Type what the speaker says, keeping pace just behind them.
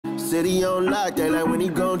city on lock, they like when he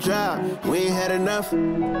gon' drop. We ain't had enough.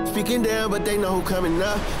 Speaking down, but they know who coming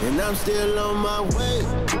up. And I'm still on my way.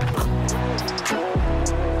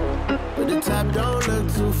 But the top don't look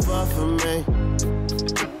too far from me.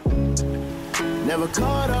 Never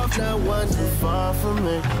caught off, not one too far from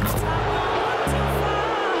me.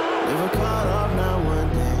 Never caught off, not one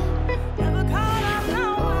day. Never caught off,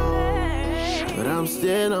 not one day. But I'm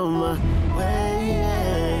still on my way.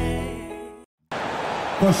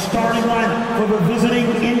 The starting lineup for the visiting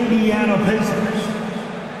Indiana Pacers.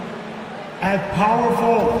 At power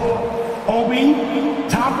forward, Obi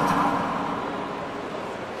Toppin.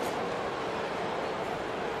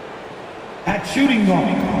 At shooting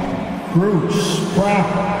guard, Bruce Brown.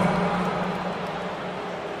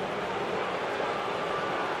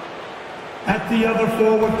 At the other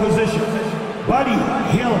forward position, Buddy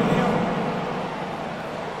Hield.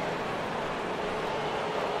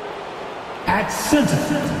 At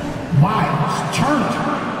center, Miles Turner.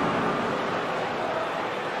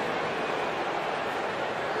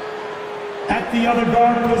 At the other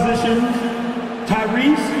guard position,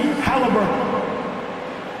 Tyrese Halliburton.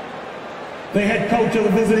 The head coach of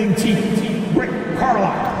the visiting team, Rick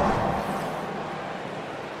Carlisle.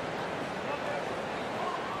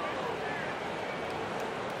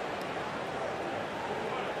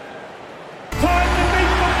 Time to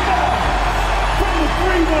make the ball from the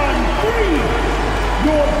 3-1-3.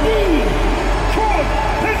 Your Detroit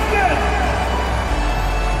Pistons.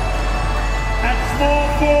 At small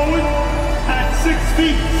forward, at 6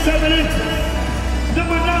 feet 7 inches,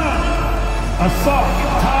 number 9, Asaf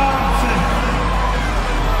Thompson.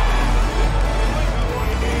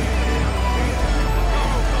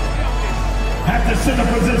 At the center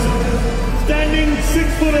position, standing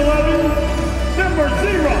 6'11", number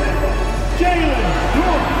 0, Jalen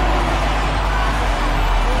Duren.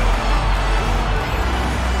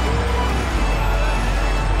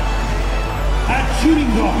 At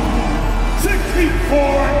shooting guard, 6 feet 4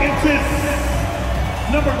 inches,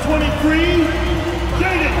 number 23,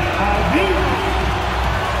 Jaden Ivey.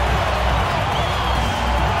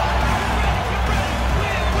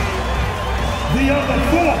 The other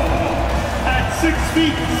 4, at 6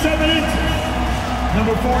 feet 7 inches,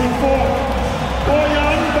 number 44,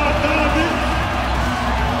 Bojan Bogdanovic.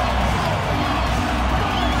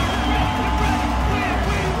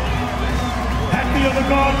 At the other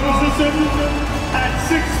guard position, at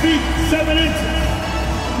 6 feet 7 inches,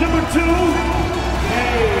 number 2,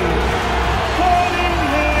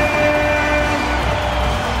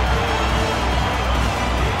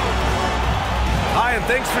 Hi, and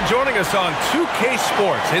thanks for joining us on 2K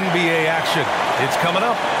Sports NBA action. It's coming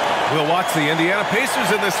up. We'll watch the Indiana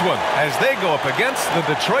Pacers in this one as they go up against the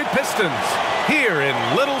Detroit Pistons here in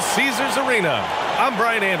Little Caesars Arena. I'm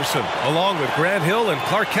Brian Anderson, along with Grant Hill and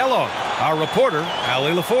Clark Kellogg, our reporter,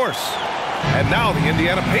 Allie LaForce. And now the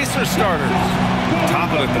Indiana Pacers starters.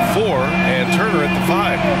 Toppin at the 4 and Turner at the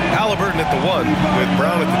 5. Halliburton at the 1 with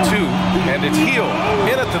Brown at the 2. And it's Hield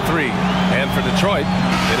in at the 3. And for Detroit,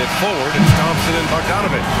 in at forward, it's Thompson and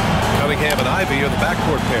Bogdanovic. Cunningham and Ivey are the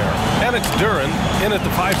backcourt pair. And it's Duren in at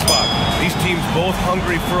the 5 spot. These teams both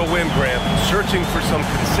hungry for a win, Grant, searching for some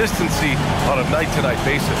consistency on a night-to-night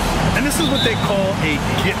basis. And this is what they call a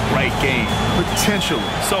get-right game, potentially.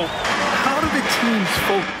 So how do the teams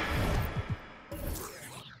focus?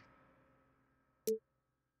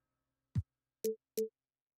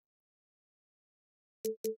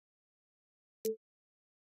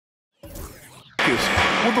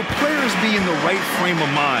 Will the players be in the right frame of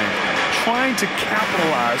mind, trying to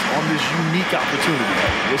capitalize on this unique opportunity?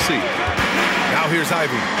 We'll see. Now here's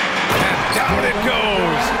Ivey. And down it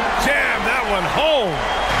goes. Jam that one home.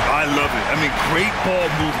 I love it. I mean, great ball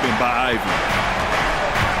movement by Ivey.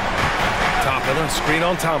 Toppin, a screen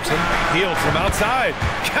on Thompson. Hield from outside.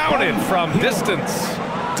 Counted from distance.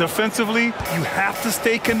 Defensively, you have to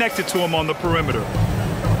stay connected to him on the perimeter.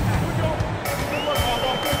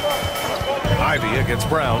 Ivey against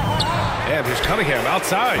Brown. And here's Cunningham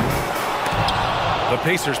outside. The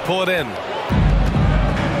Pacers pull it in.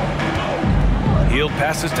 Hield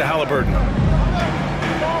passes to Halliburton.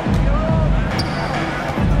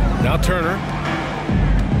 Now Turner.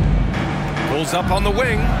 Pulls up on the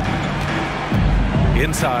wing.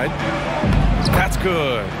 Inside. That's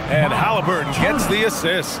good. And Halliburton gets the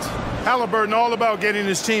assist. Halliburton all about getting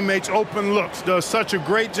his teammates open looks. Does such a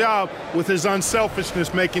great job with his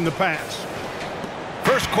unselfishness making the pass.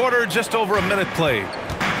 First quarter, just over a minute played.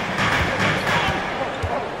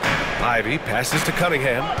 Ivey passes to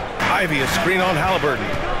Cunningham. Ivey a screen on Halliburton.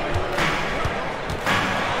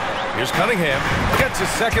 Here's Cunningham. Gets his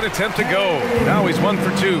second attempt to go. Now he's 1 for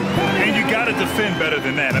 2. And you got to defend better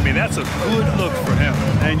than that. I mean, that's a good look for him.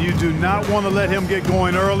 And you do not want to let him get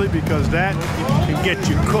going early because that can get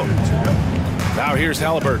you cooked. Now here's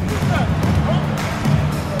Halliburton.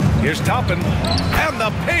 Here's Toppin. And the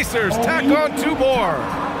Pacers tack on 2 more.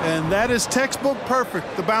 And that is textbook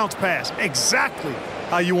perfect, the bounce pass. Exactly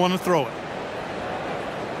how you want to throw it.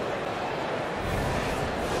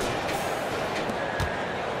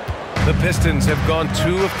 The Pistons have gone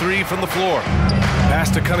 2 of 3 from the floor. Pass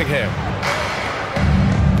to Cunningham.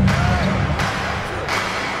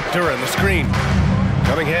 Duren, the screen.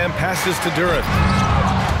 Cunningham passes to Duren.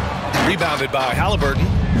 Rebounded by Halliburton.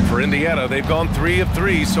 For Indiana, they've gone 3 of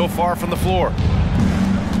 3 so far from the floor.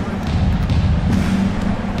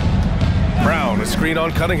 Brown, a screen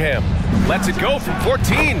on Cunningham. Lets it go from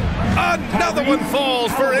 14. Another one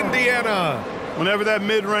falls for Indiana. Whenever that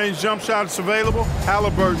mid-range jump shot is available,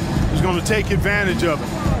 Halliburton is going to take advantage of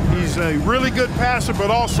it. He's a really good passer, but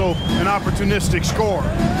also an opportunistic scorer.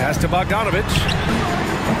 Pass to Bogdanovich.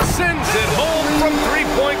 Sends it home from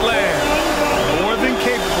three-point land. More than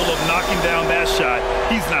capable of knocking down that shot.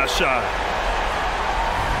 He's not shy.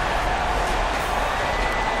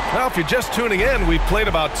 Well, if you're just tuning in, we've played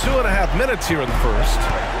about 2.5 minutes here in the first.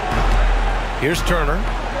 Here's Turner.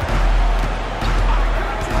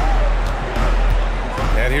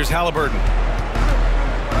 And here's Halliburton.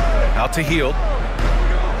 Out to Hield.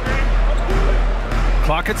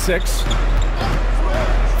 Clock at 6.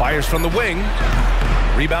 Fires from the wing.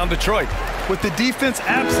 Rebound Detroit. With the defense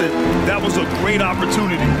absent, that was a great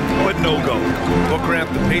opportunity, but no go. Book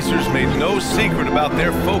Grant, the Pacers made no secret about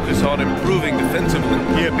their focus on improving defensively.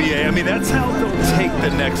 Yeah, BA, I mean, that's how they'll take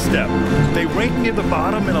the next step. They rank near the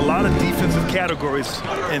bottom in a lot of defensive categories,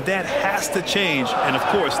 and that has to change, and of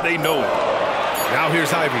course, they know it. Now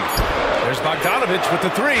here's Ivy. There's Bogdanovich with the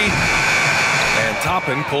 3. And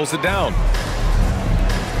Toppin pulls it down.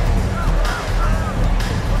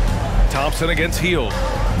 Thompson against Hield.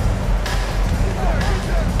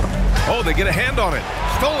 Oh, they get a hand on it.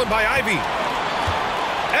 Stolen by Ivy.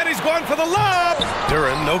 And he's going for the lob.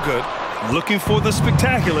 Duren, no good. Looking for the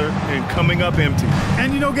spectacular and coming up empty.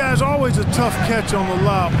 And you know, guys, always a tough catch on the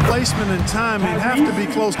lob. Placement and timing have to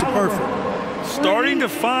be close to perfect. Starting to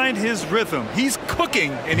find his rhythm. He's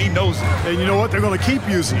cooking, and he knows it. And you know what? They're going to keep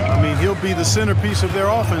using him. I mean, he'll be the centerpiece of their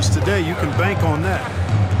offense today. You can bank on that.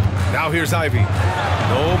 Now here's Ivy.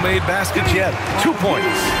 No made baskets yet. 2 points.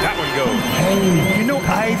 That one goes. You know,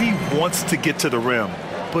 Ivy wants to get to the rim,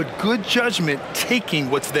 but good judgment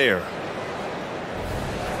taking what's there.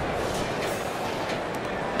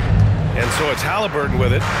 And so it's Halliburton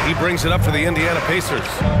with it. He brings it up for the Indiana Pacers.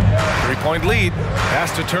 3-point lead.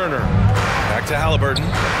 Pass to Turner. Back to Halliburton.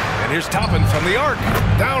 And here's Toppin from the arc.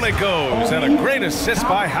 Down it goes. And a great assist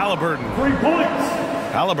by Halliburton. 3 points.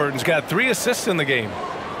 Halliburton's got 3 assists in the game.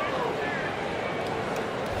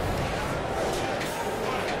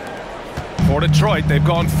 For Detroit, they've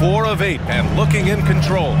gone 4 of 8 and looking in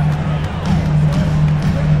control.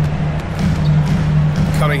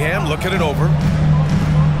 Cunningham looking it over.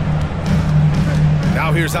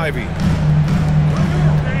 Now here's Ivy.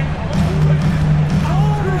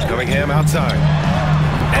 Cunningham outside.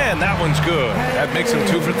 And that one's good. That makes him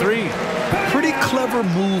 2 for 3. Pretty clever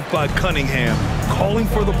move by Cunningham, calling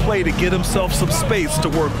for the play to get himself some space to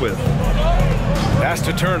work with. Pass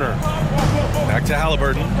to Turner. Back to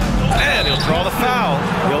Halliburton. And he'll draw the foul.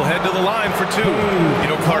 He'll head to the line for 2. You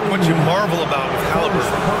know, Clark, what you marvel about with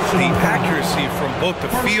Halliburton, the accuracy from both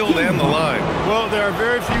the field and the line. Well, there are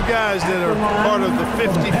very few guys that are part of the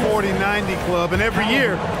 50, 40, 90 club, and every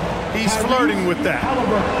year he's flirting with that.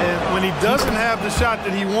 And when he doesn't have the shot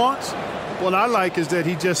that he wants, what I like is that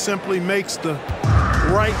he just simply makes the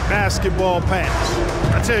right basketball pass.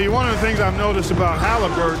 I tell you, one of the things I've noticed about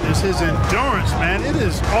Halliburton is his endurance, man. It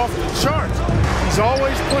is off the charts. He's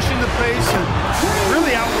always pushing the pace and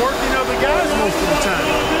really outworking other guys most of the time.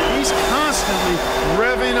 He's constantly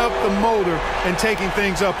revving up the motor and taking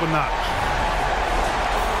things up a notch.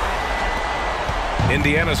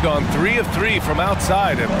 Indiana's gone 3 of 3 from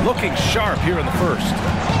outside and looking sharp here in the first.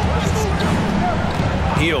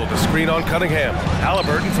 Hield, the screen on Cunningham.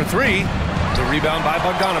 Halliburton for 3. The rebound by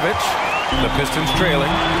Bogdanovich. The Pistons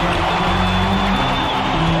trailing.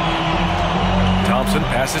 Thompson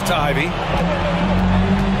passes to Ivy.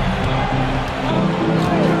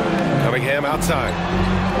 Cunningham outside.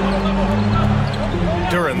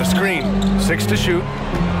 Duren, the screen. 6 to shoot.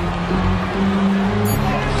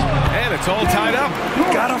 And it's all tied up.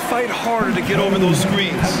 Gotta fight harder to get over those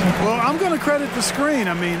screens. Well, I'm going to credit the screen.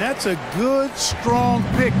 I mean, that's a good, strong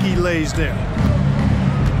pick he lays there.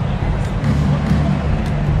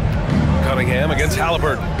 Cunningham against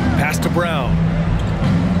Halliburton. Pass to Brown.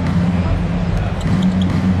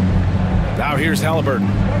 Now here's Halliburton.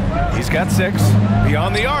 He's got 6.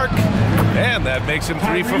 Beyond the arc. And that makes him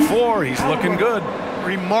 3 for 4. He's looking good.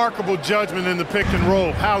 Remarkable judgment in the pick and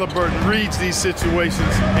roll. Halliburton reads these situations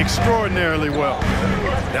extraordinarily well.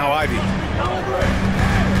 Now Ivy.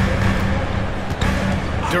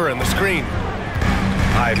 Duren, the screen.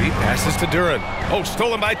 Ivy passes to Duren. Oh,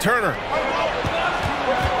 stolen by Turner.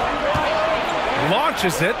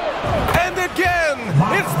 Launches it. And again,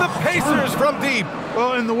 it's the Pacers from deep.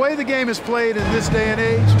 Well, in the way the game is played in this day and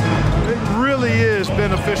age, it really is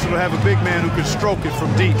beneficial to have a big man who can stroke it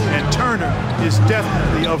from deep. And Turner is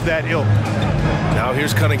definitely of that ilk. Now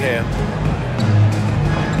here's Cunningham.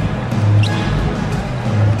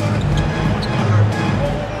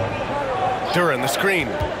 Duren, the screen.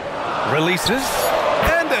 Releases.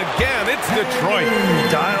 And again, it's Detroit.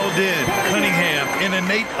 Dialed in. Cunningham, an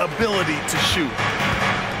innate ability to shoot.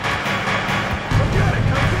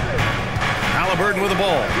 Halliburton with the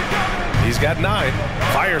ball. He's got 9.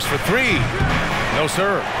 Fires for 3. No,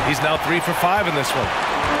 sir. He's now 3 for 5 in this one.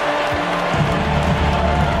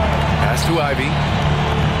 Pass to Ivy.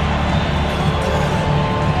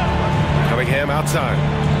 Cunningham outside.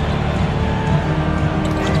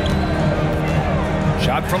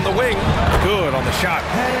 Shot from the wing. Good on the shot.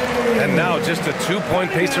 And now just a 2-point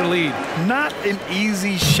Pacer lead. Not an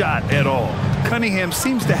easy shot at all. Cunningham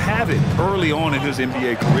seems to have it early on in his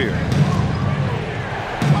NBA career.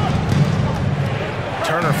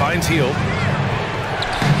 Turner finds Hield.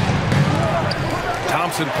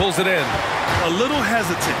 Thompson pulls it in. A little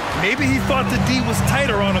hesitant. Maybe he thought the D was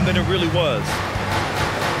tighter on him than it really was.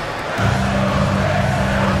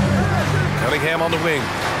 Cunningham on the wing.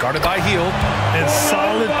 Guarded by Hield. And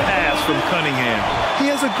solid pass from Cunningham. He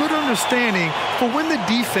has a good understanding for when the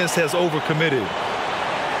defense has overcommitted.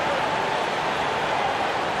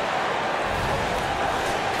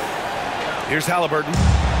 Here's Halliburton.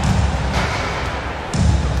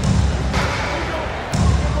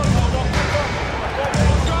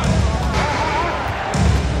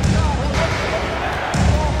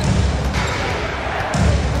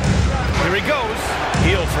 Here he goes.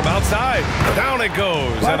 Hield from outside. Down it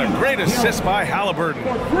goes. And a great assist by Halliburton.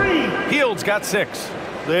 Hield's got 6.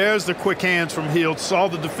 There's the quick hands from Hield. Saw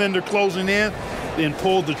the defender closing in, then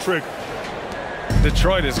pulled the trigger.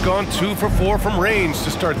 Detroit has gone 2 for 4 from range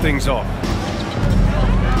to start things off.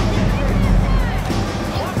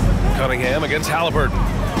 Cunningham against Halliburton.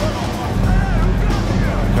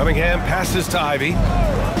 Cunningham passes to Ivy.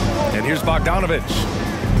 And here's Bogdanovich.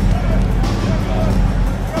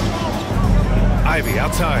 Ivy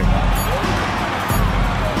outside.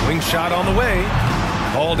 Wing shot on the way.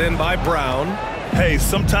 Hauled in by Brown. Hey,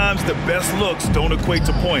 sometimes the best looks don't equate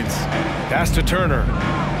to points. Pass to Turner.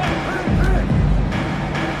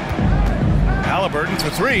 Halliburton for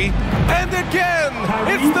 3. And again,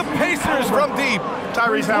 it's the Pacers from deep.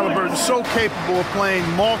 Tyrese Halliburton so capable of playing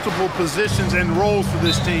multiple positions and roles for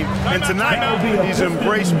this team. And tonight, he's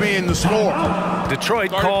embraced being the scorer.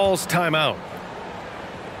 Detroit calls timeout.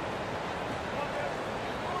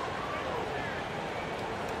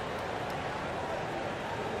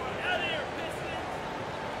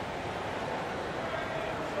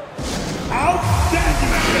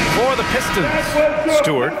 For the Pistons,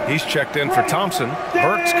 Stewart, he's checked in for Thompson.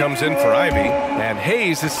 Burks comes in for Ivy. And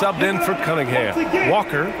Hayes is subbed in for Cunningham.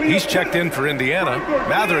 Walker, he's checked in for Indiana.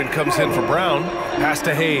 Mathurin comes in for Brown. Pass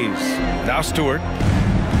to Hayes. Now Stewart.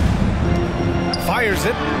 Fires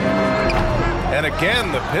it. And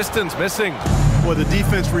again, the Pistons missing. Well, the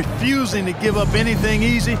defense refusing to give up anything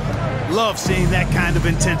easy. Love seeing that kind of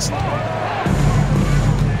intensity.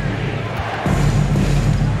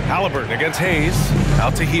 Halliburton against Hayes.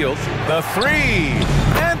 Out to Hield. The 3.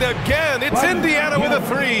 And again, it's Indiana with a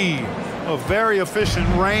 3. A very efficient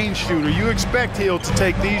range shooter. You expect Hield to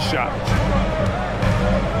take these shots.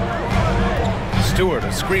 Stewart,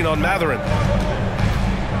 a screen on Mathurin.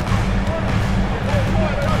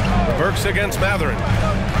 Burks against Mathurin.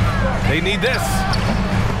 They need this.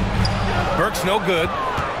 Burks no good.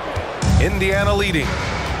 Indiana leading.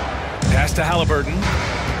 Pass to Halliburton.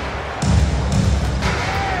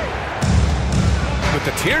 With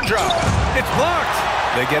the teardrop. It's blocked.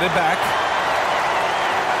 They get it back.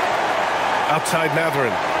 Outside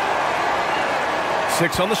Mathurin.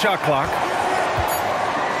 6 on the shot clock.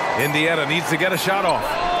 Indiana needs to get a shot off.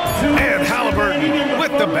 And Halliburton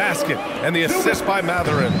with the basket. And the assist by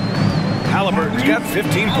Mathurin. Halliburton's got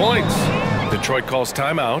 15 points. Detroit calls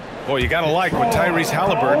timeout. Boy, you got to like what Tyrese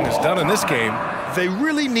Halliburton has done in this game. They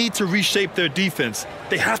really need to reshape their defense.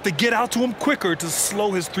 They have to get out to him quicker to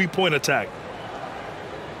slow his three-point attack.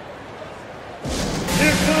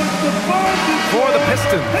 for the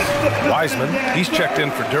Pistons. Wiseman, he's checked in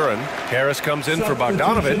for Duran. Harris comes in for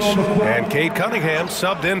Bogdanovich. And Cade Cunningham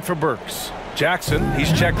subbed in for Burks. Jackson,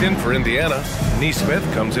 he's checked in for Indiana. Nesmith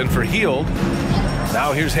comes in for Hield.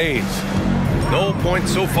 Now here's Hayes. No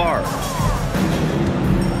points so far.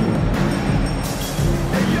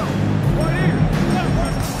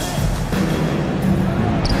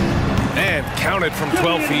 And counted from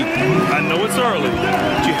 12 feet. I know it's early,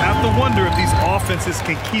 but you have to wonder if these offenses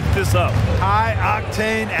can keep this up.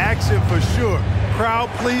 High-octane action for sure.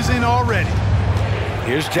 Crowd-pleasing already.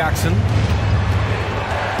 Here's Jackson.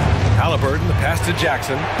 Halliburton, the pass to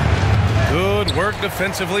Jackson. Good work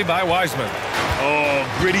defensively by Wiseman.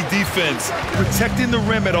 Oh, gritty defense. Protecting the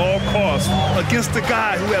rim at all costs against a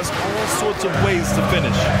guy who has all sorts of ways to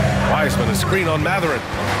finish. Wiseman, a screen on Matherin.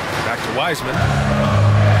 Back to Wiseman.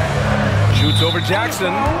 Shoots over Jackson.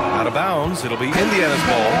 Out of bounds. It'll be Indiana's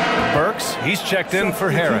ball. Burks, he's checked in for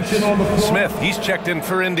Harris. Smith, he's checked in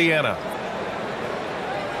for Indiana.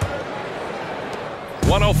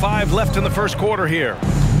 1:05 left in the first quarter here.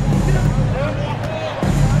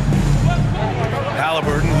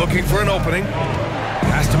 Halliburton looking for an opening.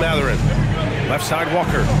 Pass to Matherin. Left side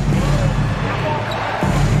Walker.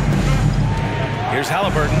 Here's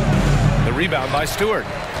Halliburton. The rebound by Stewart.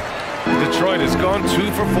 Detroit has gone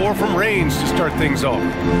 2 for 4 from range to start things off.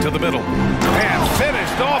 To the middle. And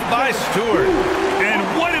finished off by Stewart. And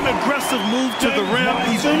what an aggressive move to the rim.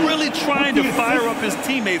 He's really trying to fire up his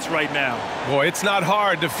teammates right now. Boy, it's not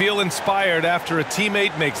hard to feel inspired after a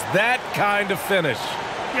teammate makes that kind of finish.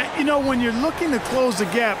 Yeah, you know, when you're looking to close the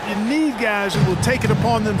gap, you need guys who will take it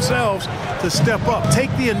upon themselves to step up, take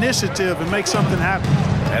the initiative, and make something happen.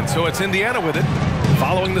 And so it's Indiana with it,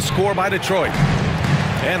 following the score by Detroit.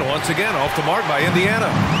 And once again, off the mark by Indiana.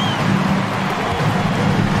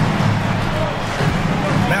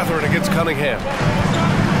 Matherin against Cunningham.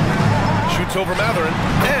 Shoots over Matherin,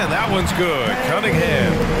 and that one's good.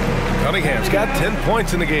 Cunningham's got 10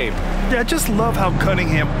 points in the game. Yeah, I just love how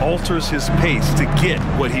Cunningham alters his pace to get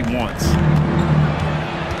what he wants.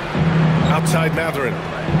 Outside Matherin.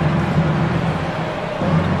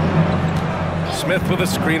 Smith with a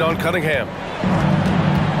screen on Cunningham.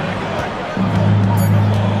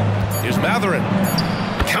 Here's Matherin.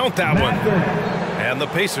 Count that one. And the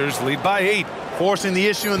Pacers lead by 8. Forcing the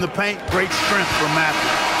issue in the paint, great strength from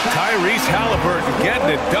Matherin. Tyrese Halliburton getting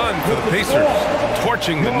it done for the Pacers.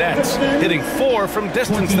 Torching the Nets, hitting 4 from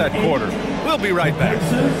distance that quarter. We'll be right back.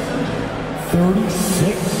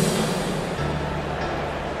 36.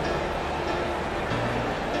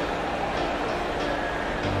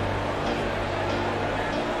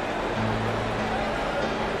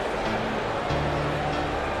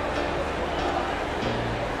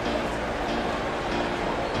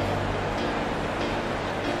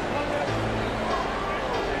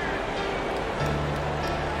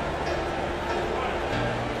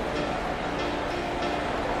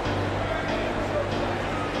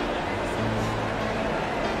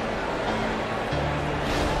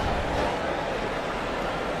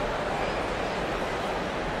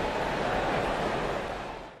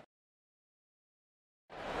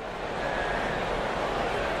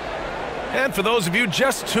 And for those of you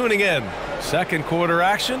just tuning in, second quarter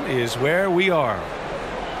action is where we are.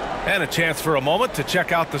 And a chance for a moment to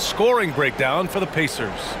check out the scoring breakdown for the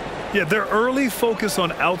Pacers. Yeah, their early focus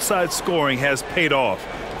on outside scoring has paid off.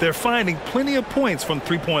 They're finding plenty of points from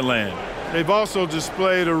three-point land. They've also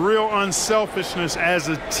displayed a real unselfishness as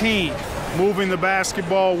a team, moving the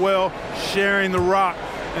basketball well, sharing the rock,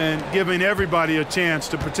 and giving everybody a chance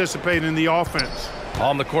to participate in the offense.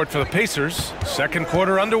 On the court for the Pacers, second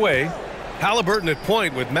quarter underway. Halliburton at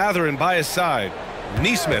point with Matherin by his side.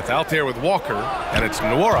 Nesmith out there with Walker, and it's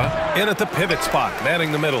Nwora in at the pivot spot,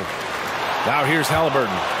 manning the middle. Now here's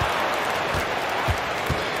Halliburton.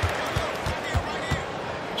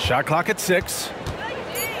 Shot clock at 6.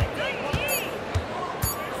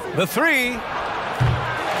 The 3.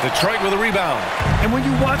 Detroit with a rebound. And when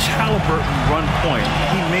you watch Halliburton run point,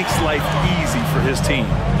 he makes life easy for his team.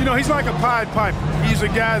 You know, he's like a Pied Piper. He's a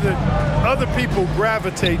guy that other people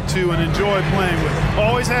gravitate to and enjoy playing with.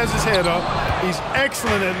 Always has his head up. He's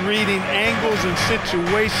excellent at reading angles and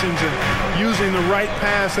situations and using the right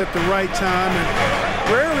pass at the right time, and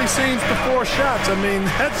rarely seems to force shots. I mean,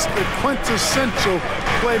 that's the quintessential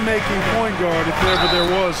playmaking point guard if ever there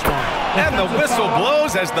was one. And the whistle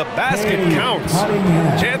blows as the basket counts.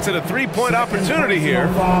 Chance at a three-point opportunity here.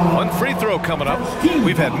 One free throw coming up.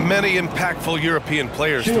 We've had many impactful European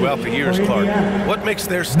players throughout the years, Clark. What makes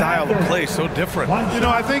their style of play so different? You know,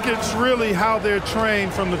 I think it's really how they're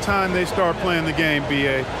trained from the time they start playing the game,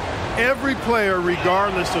 B.A. Every player,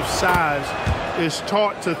 regardless of size, is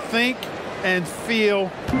taught to think and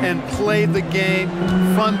feel and play the game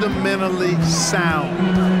fundamentally sound.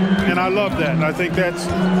 And I love that. And I think that's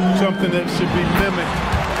something that should be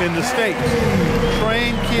mimicked in the States.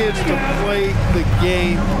 Train kids to play the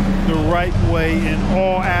game the right way in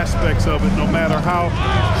all aspects of it, no matter how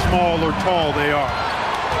small or tall they are.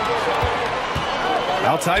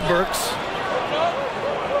 Outside Burks.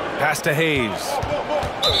 Pass to Hayes.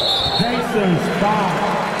 Pacers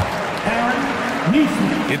foul.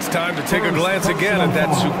 It's time to take a glance again at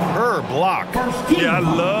that superb block. Yeah, I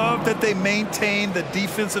love that they maintain the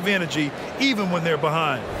defensive energy even when they're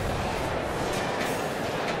behind.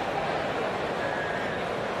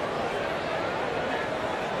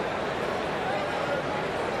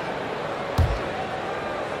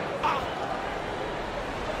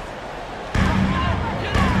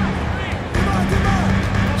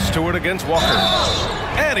 Stewart against Walker.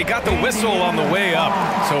 And he got the whistle on the way up,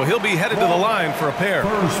 so he'll be headed to the line for a pair.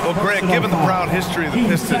 Well, Grant, given the proud history of the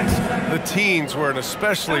Pistons, the teens were an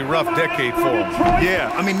especially rough decade for them.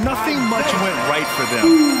 Yeah, I mean, nothing much went right for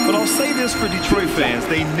them. But I'll say this for Detroit fans,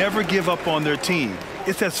 they never give up on their team.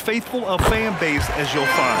 It's as faithful a fan base as you'll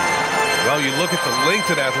find. Well, you look at the length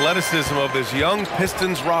and athleticism of this young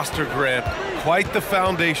Pistons roster, Grant. Quite the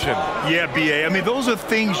foundation. Yeah, B.A. I mean, those are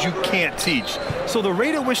things you can't teach. So the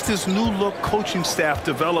rate at which this new-look coaching staff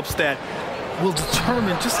develops that will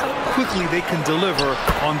determine just how quickly they can deliver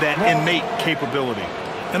on that innate capability.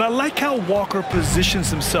 And I like how Walker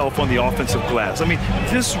positions himself on the offensive glass. I mean,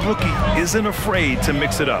 this rookie isn't afraid to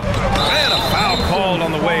mix it up. And a foul called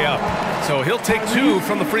on the way up. So he'll take 2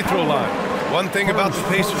 from the free throw line. One thing about the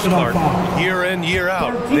Pacers, Clark, year in, year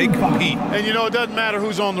out, they compete. And, you know, it doesn't matter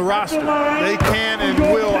who's on the roster. They can and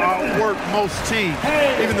will outwork most teams.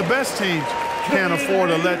 Even the best teams can't afford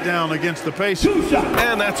a letdown against the Pacers.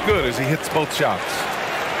 And that's good as he hits both shots.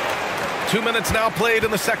 2 minutes now played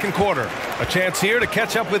in the second quarter. A chance here to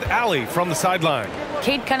catch up with Allie from the sideline.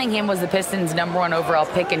 Cade Cunningham was the Pistons' #1 overall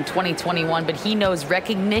pick in 2021, but he knows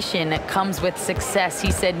recognition comes with success.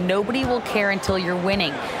 He said, nobody will care until you're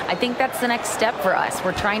winning. I think that's the next step for us.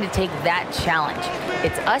 We're trying to take that challenge.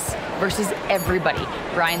 It's us versus everybody.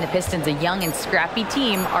 Brian, the Pistons, a young and scrappy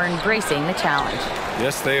team, are embracing the challenge.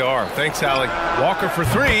 Yes, they are. Thanks, Allie. Walker for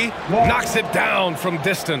 3, knocks it down from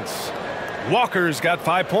distance. Walker's got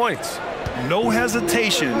 5 points. No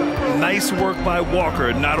hesitation. Nice work by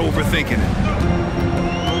Walker, not overthinking it.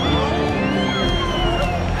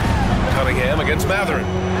 Cunningham against Matherin.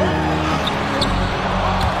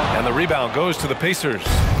 And the rebound goes to the Pacers.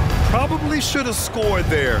 Probably should have scored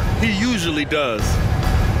there. He usually does.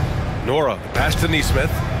 Nora, pass to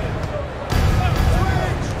Nesmith.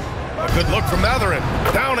 A good look from Matherin.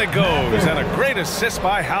 Down it goes, and a great assist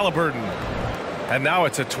by Halliburton. And now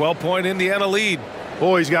it's a 12-point Indiana lead.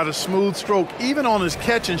 Boy, he's got a smooth stroke. Even on his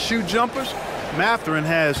catch-and-shoot jumpers, Matherin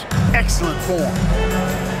has excellent form.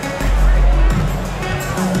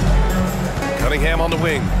 Cunningham on the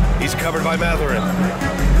wing. He's covered by Matherin.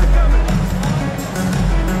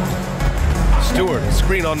 Stewart,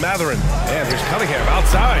 screen on Matherin. And here's Cunningham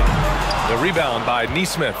outside. The rebound by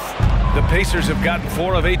Nesmith. The Pacers have gotten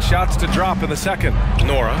 4 of 8 shots to drop in the second.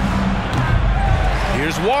 Nora.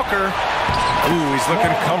 Here's Walker. Ooh, he's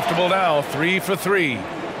looking comfortable now. 3 for 3.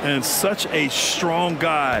 And such a strong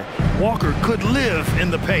guy. Walker could live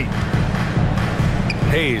in the paint.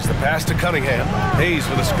 Hayes, the pass to Cunningham. Hayes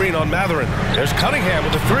with a screen on Matherin. There's Cunningham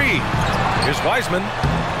with a 3. Here's Wiseman.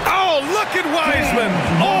 Oh, look at Wiseman.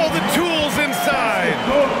 All the tools inside.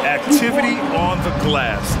 Activity on the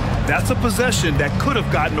glass. That's a possession that could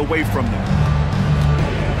have gotten away from them.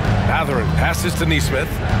 Matherin passes to Nesmith.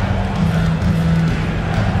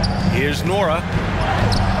 Here's Nora.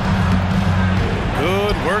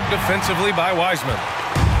 Good work defensively by Wiseman.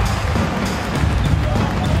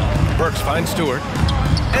 Burks finds Stewart.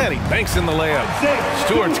 And he banks in the layup.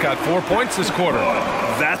 Stewart's got 4 points this quarter.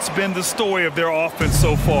 That's been the story of their offense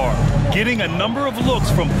so far. Getting a number of looks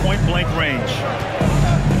from point-blank range.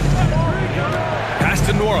 Pass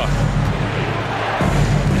to Nora.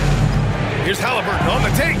 Here's Halliburton on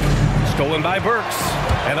the take. Stolen by Burks.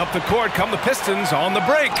 And up the court come the Pistons on the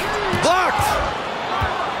break. Blocked!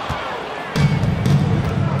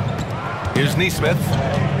 Here's Nesmith.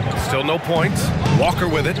 Still no points. Walker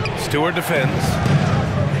with it. Stewart defends.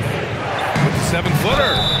 With the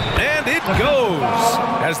 7-footer. And it goes.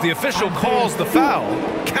 As the official calls the foul,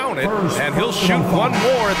 count it, and he'll shoot 1 more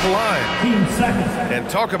at the line. And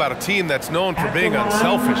talk about a team that's known for being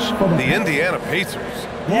unselfish. The Indiana Pacers.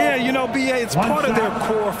 Yeah, you know, B.A., it's part of their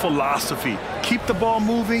core philosophy. Keep the ball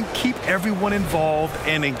moving, keep everyone involved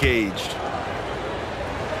and engaged.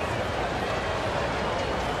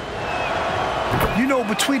 You know,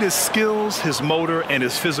 between his skills, his motor, and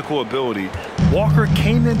his physical ability, Walker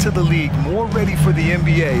came into the league more ready for the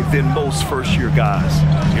NBA than most first-year guys.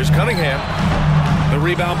 Here's Cunningham. The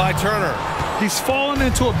rebound by Turner. He's fallen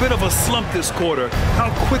into a bit of a slump this quarter. How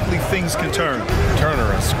quickly things can turn. Turner,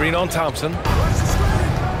 a screen on Thompson.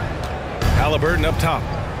 Halliburton up top.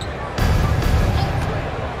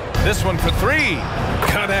 This one for three.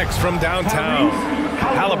 Connects from downtown.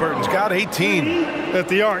 Halliburton's got 18. At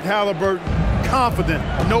the arc, Halliburton confident,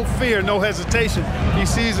 no fear, no hesitation. He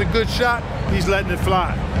sees a good shot, he's letting it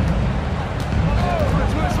fly.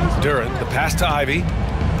 Duren, the pass to Ivy.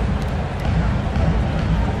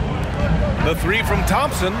 The three from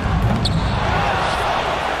Thompson.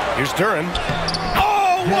 Here's Duren.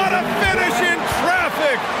 Oh, what a finish in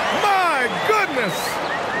traffic! My goodness!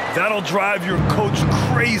 That'll drive your coach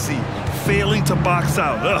crazy, failing to box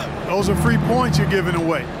out. Ugh. Those are free points you're giving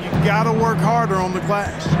away. You gotta work harder on the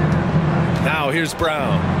glass. Now here's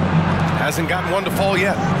Brown. Hasn't gotten one to fall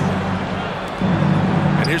yet.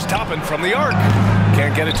 And here's Toppin from the arc.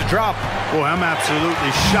 Can't get it to drop. Boy, I'm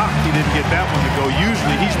absolutely shocked he didn't get that one to go.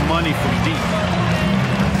 Usually he's money from deep.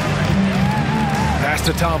 Pass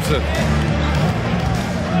to Thompson.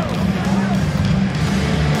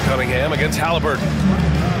 Cunningham against Halliburton.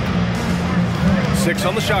 6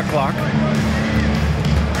 on the shot clock.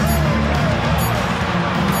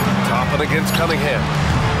 Toppin against Cunningham.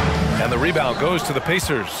 And the rebound goes to the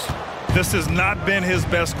Pacers. This has not been his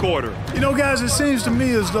best quarter. You know, guys, it seems to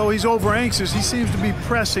me as though he's over-anxious. He seems to be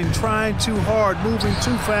pressing, trying too hard, moving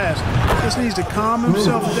too fast. Just needs to calm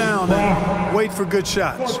himself down and wait for good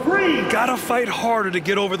shots. Gotta fight harder to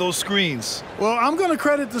get over those screens. Well, I'm going to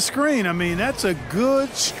credit the screen. I mean, that's a good,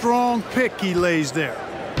 strong pick he lays there.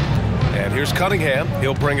 And here's Cunningham.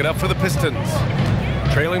 He'll bring it up for the Pistons.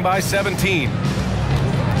 Trailing by 17.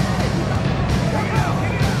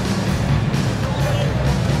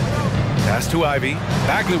 Pass to Ivy.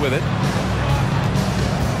 Bagley with it.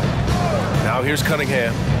 Now here's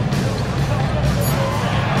Cunningham.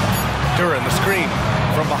 Duren, the screen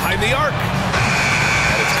from behind the arc.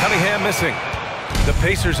 And it's Cunningham missing. The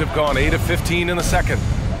Pacers have gone 8 of 15 in the second.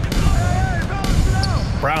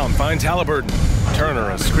 Brown finds Halliburton.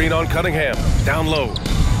 Turner, a screen on Cunningham. Down low.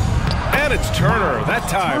 And it's Turner, that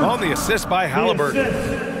time on the assist by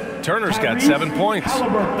Halliburton. Turner's got 7 points.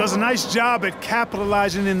 Does a nice job at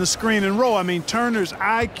capitalizing in the screen and roll. I mean, Turner's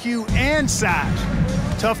IQ and size.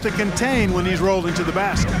 Tough to contain when he's rolling to the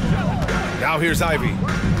basket. Now here's Ivy.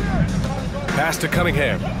 Pass to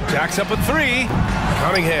Cunningham. Jacks up a three.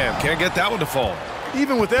 Cunningham can't get that one to fall.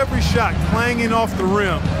 Even with every shot clanging off the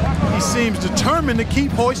rim, he seems determined to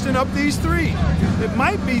keep hoisting up these threes. It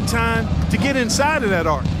might be time to get inside of that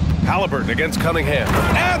arc. Halliburton against Cunningham.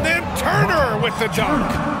 And then Turner with the dunk.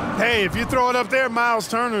 Hey, if you throw it up there, Miles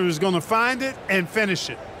Turner is going to find it and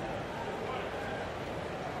finish it.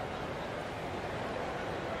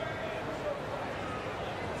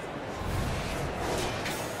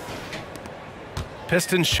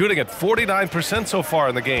 Pistons shooting at 49% so far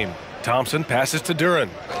in the game. Thompson passes to Duren.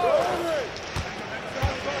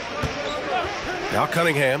 Now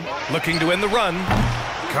Cunningham looking to end the run.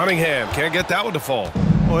 Cunningham can't get that one to fall.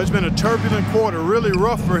 Well, it's been a turbulent quarter, really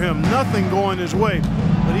rough for him. Nothing going his way,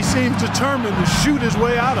 but he seems determined to shoot his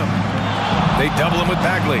way out of it. They double him with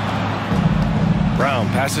Bagley. Brown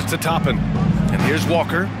passes to Toppin. And here's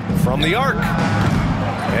Walker from the arc.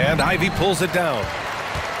 And Ivy pulls it down.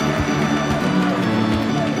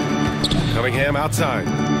 Cunningham outside.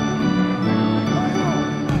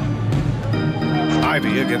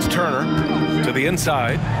 Ivy against Turner to the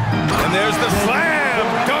inside. And there's the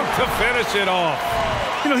slam dunk to finish it off.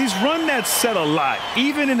 You know, he's run that set a lot,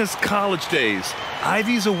 even in his college days.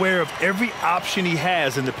 Ivy's aware of every option he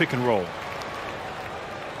has in the pick and roll.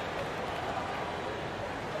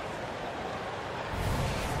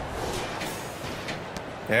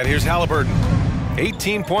 And here's Halliburton.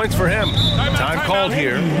 18 points for him. Time called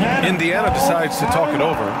here. Indiana decides to talk it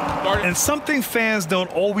over. And something fans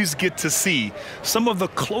don't always get to see, some of the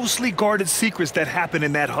closely guarded secrets that happen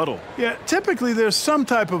in that huddle. Yeah, typically there's some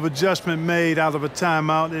type of adjustment made out of a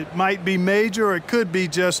timeout. It might be major or it could be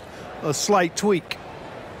just a slight tweak.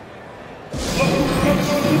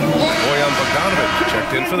 Bojan Bogdanovic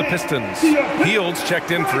checked in for the Pistons. Fields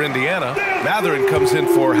checked in for Indiana. Matherin comes in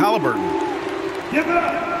for Halliburton. Give it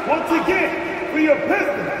up once again for your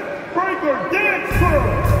Pistons, Breaker Dance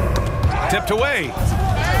Crew. Tipped away.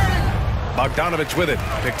 Bogdanovic with it.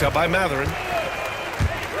 Picked up by Matherin.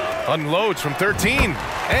 Unloads from 13.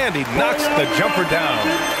 And he knocks the jumper down.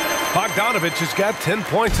 Bogdanovic has got 10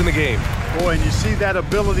 points in the game. Boy, and you see that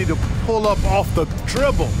ability to pull up off the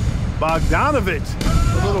dribble. Bogdanovic,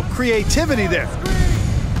 a little creativity there.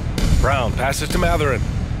 Brown passes to Mathurin.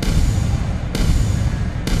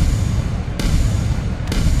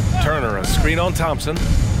 Turner, a screen on Thompson.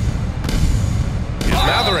 Here's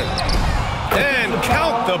Mathurin. And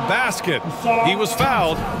count the basket. He was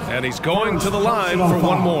fouled, and he's going to the line for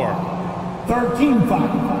one more. 13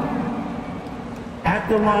 foul. At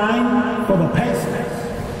the line for the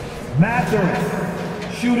Pacers,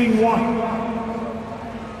 Mavericks, shooting 1.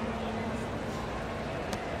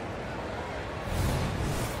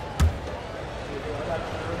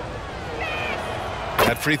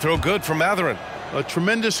 That free throw good from Mathurin. A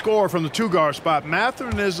tremendous score from the two-guard spot.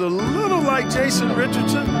 Mathurin is a little like Jason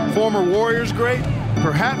Richardson, former Warriors great.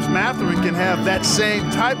 Perhaps Mathurin can have that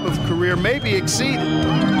same type of career, maybe exceed it.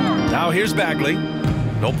 Now here's Bagley.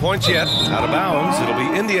 No points yet. Out of bounds. It'll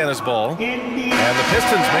be Indiana's ball. And the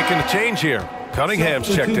Pistons making a change here.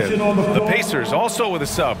 Cunningham's checked in. The Pacers also with a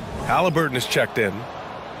sub. Halliburton is checked in.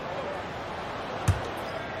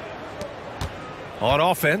 On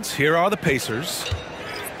offense, here are the Pacers.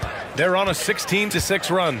 They're on a 16-6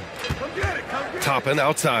 run. Toppin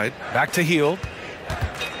outside. Back to Hield.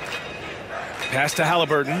 Pass to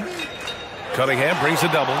Halliburton. Cunningham brings a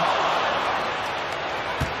double.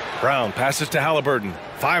 Brown passes to Halliburton.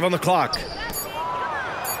 5 on the clock.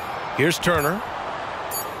 Here's Turner.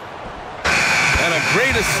 And a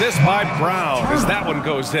great assist by Brown as that one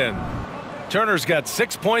goes in. Turner's got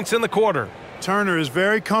 6 points in the quarter. Turner is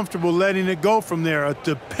very comfortable letting it go from there. A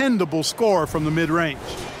dependable scorer from the mid-range.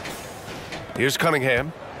 Here's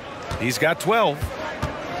Cunningham. He's got 12.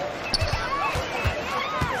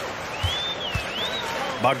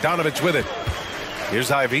 Bogdanovich with it.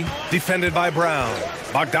 Here's Ivy, defended by Brown.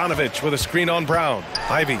 Bogdanovich with a screen on Brown.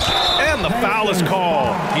 Ivy, and the foul is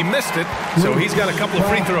called. He missed it, so he's got a couple of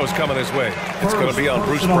free throws coming his way. It's going to be on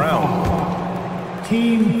Bruce Brown.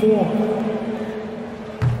 Team 4.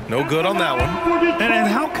 No good on that one. And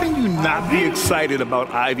how can you not be excited about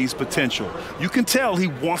Ivy's potential? You can tell he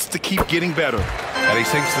wants to keep getting better. And he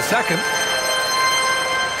sinks the second.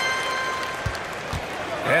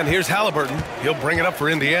 And here's Halliburton. He'll bring it up for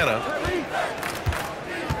Indiana.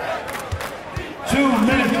 2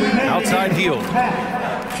 minutes remaining. Outside Hield.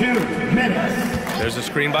 2 minutes. There's a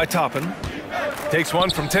screen by Toppin. Takes one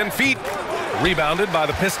from 10 feet. Rebounded by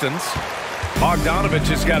the Pistons. Bogdanovich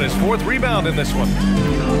has got his 4th rebound in this one.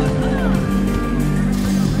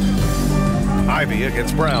 Ivy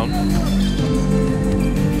against Brown.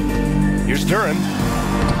 Here's Duran.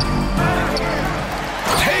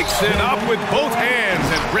 Takes it up with both hands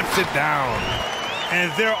and rips it down.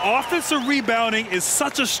 And their offensive rebounding is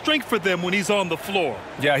such a strength for them when he's on the floor.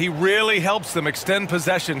 Yeah, he really helps them extend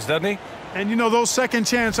possessions, doesn't he? And you know, those second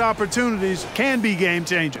chance opportunities can be game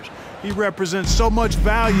changers. He represents so much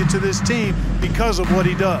value to this team because of what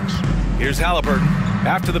he does. Here's Halliburton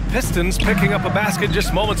after the Pistons picking up a basket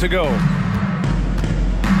just moments ago.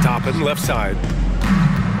 Toppin left side.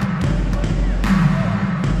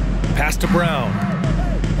 Pass to Brown.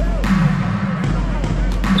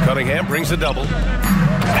 Cunningham brings a double.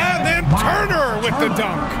 And then Turner with the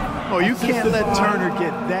dunk. Oh, you can't let Turner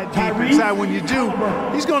get that deep inside. When you do,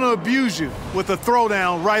 he's going to abuse you with a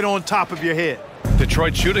throwdown right on top of your head.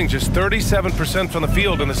 Detroit shooting just 37% from the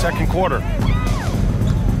field in the second quarter.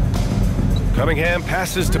 Cunningham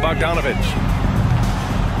passes to Bogdanovich.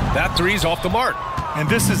 That three's off the mark. And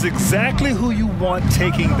this is exactly who you want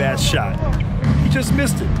taking that shot. He just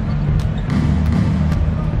missed it.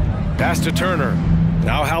 Pass to Turner.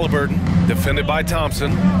 Now Halliburton, defended by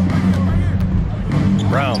Thompson.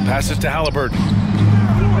 Brown passes to Halliburton.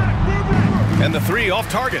 And the three off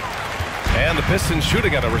target. And the Pistons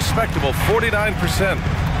shooting at a respectable 49%.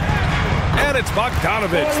 And it's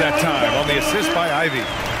Bogdanovich that time on the assist by Ivy.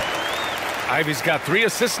 Ivy's got 3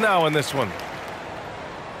 assists now in this one.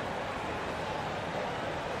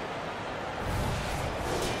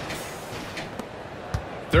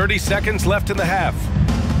 .30 seconds left in the half.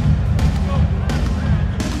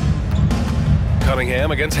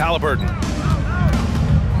 Cunningham against Halliburton.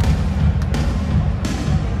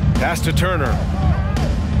 Pass to Turner.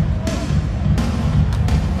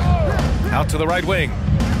 Out to the right wing.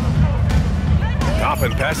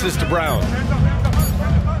 Toppin passes to Brown.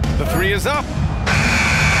 The three is up.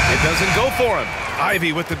 It doesn't go for him.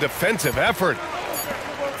 Ivy with the defensive effort.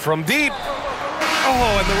 From deep.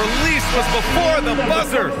 Oh, and the release was before the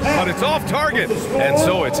buzzer, but it's off target. And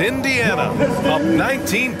so it's Indiana up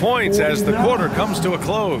 19 points as the quarter comes to a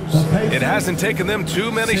close. It hasn't taken them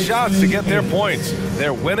too many shots to get their points.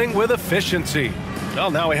 They're winning with efficiency.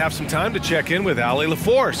 Well, now we have some time to check in with Allie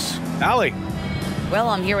LaForce. Allie. Well,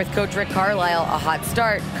 I'm here with Coach Rick Carlisle. A hot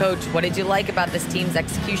start. Coach, what did you like about this team's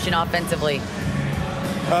execution offensively?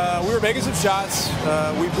 We were making some shots.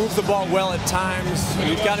 We moved the ball well at times.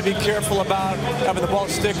 We've got to be careful about having the ball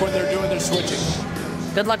stick when they're doing their switching.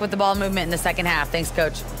 Good luck with the ball movement in the second half. Thanks,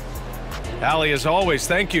 Coach. Allie, as always,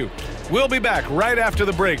 thank you. We'll be back right after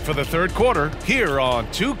the break for the third quarter here on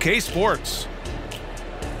 2K Sports.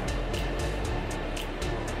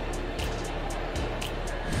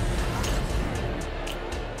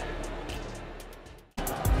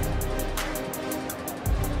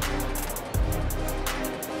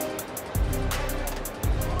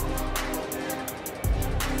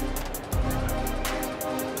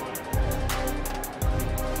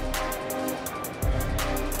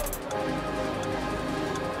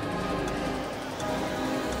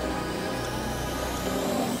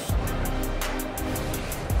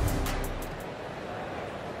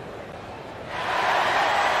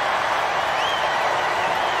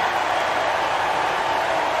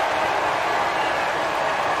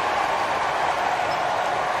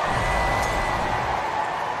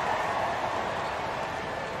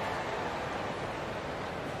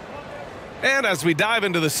 And as we dive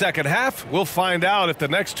into the second half, we'll find out if the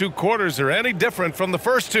next two quarters are any different from the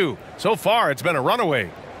first two. So far, it's been a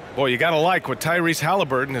runaway. Boy, you got to like what Tyrese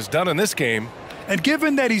Halliburton has done in this game. And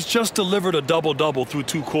given that he's just delivered a double-double through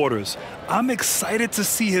 2 quarters, I'm excited to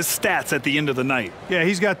see his stats at the end of the night. Yeah,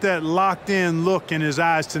 he's got that locked-in look in his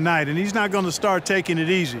eyes tonight, and he's not going to start taking it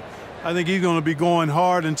easy. I think he's going to be going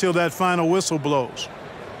hard until that final whistle blows.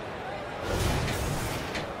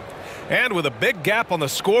 And with a big gap on the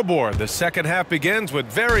scoreboard, the second half begins with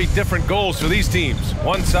very different goals for these teams.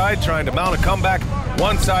 One side trying to mount a comeback,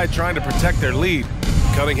 one side trying to protect their lead.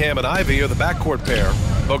 Cunningham and Ivy are the backcourt pair.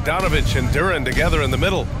 Bogdanovich and Duran together in the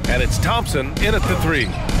middle. And it's Thompson in at the 3.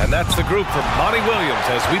 And that's the group for Monty Williams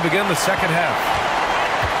as we begin the second half.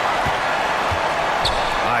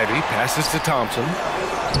 Ivy passes to Thompson.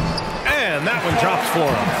 And that one drops for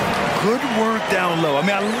him. Good work down low. I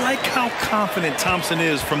mean, I like how confident Thompson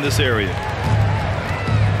is from this area.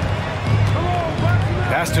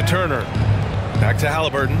 Pass to Turner. Back to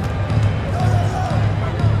Halliburton.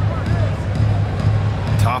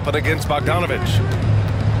 Toppin against Bogdanovich.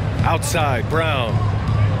 Outside, Brown.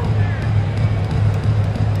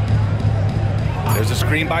 There's a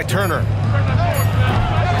screen by Turner.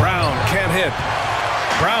 Brown can't hit.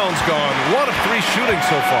 Brown's gone 1 of 3 shooting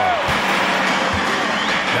so far.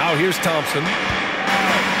 Now here's Thompson.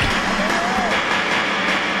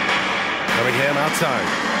 Cunningham outside.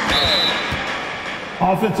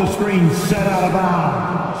 Offensive screen set out of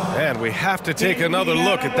bounds. And we have to take another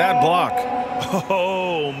look at that block.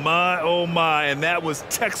 Oh my, and that was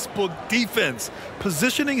textbook defense,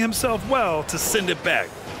 positioning himself well to send it back.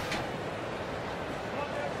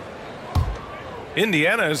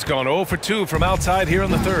 Indiana has gone 0 for 2 from outside here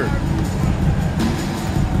in the third.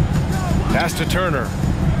 Pass to Turner.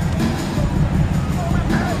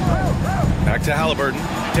 Back to Halliburton.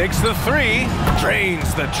 Takes the 3.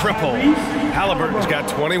 Drains the triple. Halliburton's got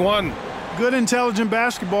 21. Good intelligent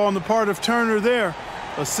basketball on the part of Turner there.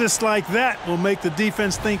 Assists like that will make the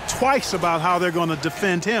defense think twice about how they're going to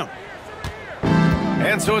defend him.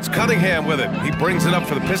 And so it's Cunningham with it. He brings it up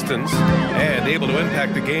for the Pistons. And able to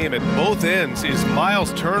impact the game at both ends is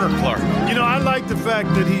Miles Turner-Clark. You know, I like the fact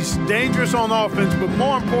that he's dangerous on offense, but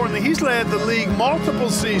more importantly, he's led the league multiple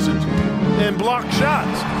seasons in block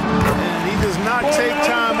shots. And he does not take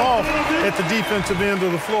time off at the defensive end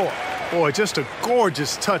of the floor. Boy, just a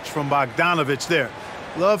gorgeous touch from Bogdanovich there.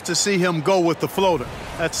 Love to see him go with the floater.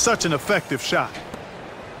 That's such an effective shot.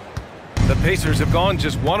 The Pacers have gone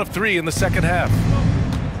just 1 of 3 in the second half.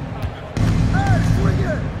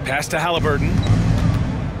 Pass to Halliburton.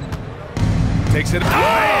 Takes it.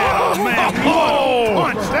 Oh, man.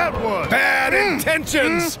 What a punch that was. Bad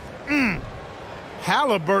intentions.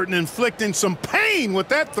 Halliburton inflicting some pain with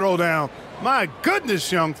that throwdown. My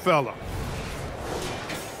goodness, young fella.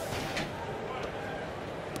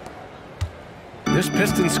 This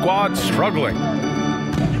Pistons squad struggling.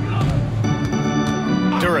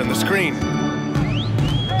 Duran the screen.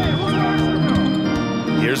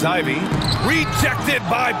 Here's Ivy. Rejected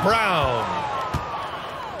by Brown.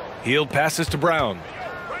 Hield passes to Brown.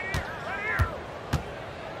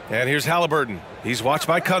 And here's Halliburton. He's watched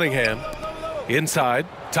by Cunningham. Inside,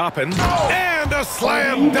 Toppin. And a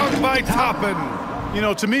slam dunk by Toppin. You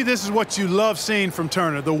know, to me, this is what you love seeing from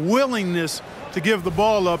Turner, the willingness to give the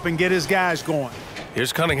ball up and get his guys going.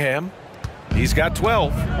 Here's Cunningham. He's got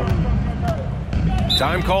 12.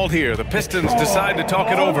 Time called here. The Pistons decide to talk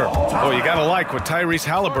it over. Oh, you got to like what Tyrese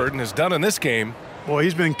Halliburton has done in this game. Boy,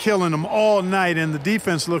 he's been killing them all night, and the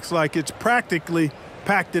defense looks like it's practically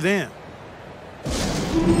packed it in. Attempted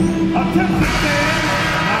stand.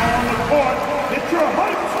 Now on the court, it's your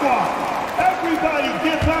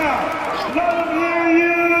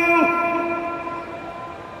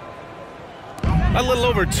A little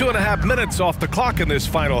over 2.5 minutes off the clock in this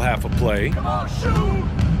final half of play.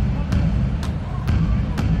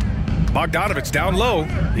 Bogdanovich down low.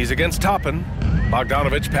 He's against Toppin.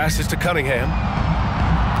 Bogdanovich passes to Cunningham.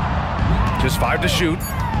 Just 5 to shoot.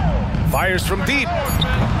 Fires from deep.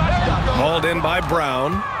 Hauled in by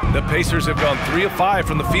Brown. The Pacers have gone 3 of 5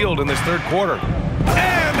 from the field in this third quarter.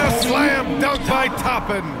 And a slam dunk by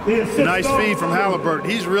Toppin. Nice feed from Halliburton.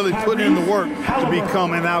 He's really putting in the work to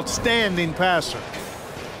become an outstanding passer.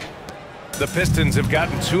 The Pistons have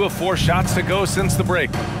gotten 2 of 4 shots to go since the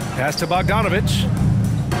break. Pass to Bogdanovich.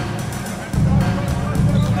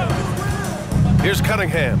 Here's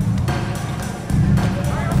Cunningham.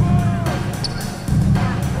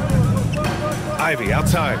 Ivy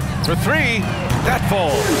outside for 3. That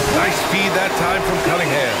falls. Nice feed that time from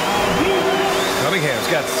Cunningham. Cunningham's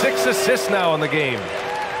got 6 assists now in the game.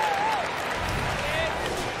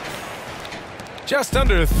 Just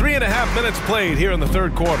under 3.5 minutes played here in the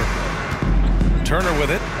third quarter. Turner with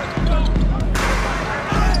it.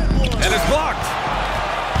 And it's blocked.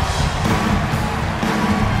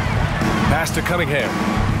 Pass to Cunningham.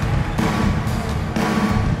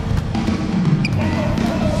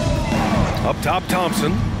 Up top,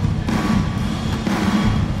 Thompson.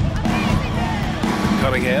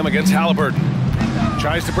 Cunningham against Halliburton.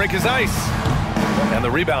 Tries to break his ice. And the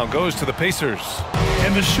rebound goes to the Pacers.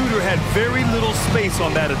 And the shooter had very little space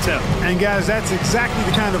on that attempt. And guys, that's exactly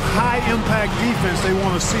the kind of high-impact defense they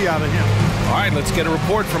want to see out of him. All right, let's get a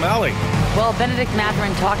report from Allie. Well, Benedict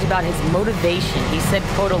Mathurin talked about his motivation. He said,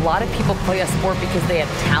 quote, a lot of people play a sport because they have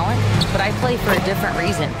talent, but I play for a different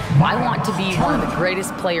reason. I want to be one of the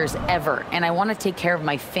greatest players ever, and I want to take care of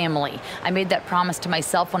my family. I made that promise to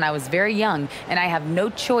myself when I was very young, and I have no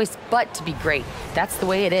choice but to be great. That's the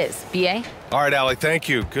way it is. B.A.? All right, Allie, thank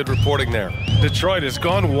you. Good reporting there. Detroit has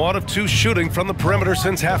gone 1 of 2 shooting from the perimeter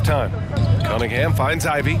since halftime. Cunningham finds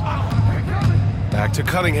Ivy. Back to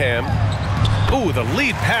Cunningham. Ooh, the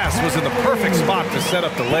lead pass was in the perfect spot to set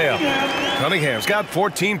up the layup. Cunningham's got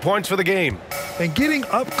 14 points for the game. And getting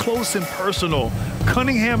up close and personal,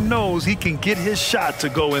 Cunningham knows he can get his shot to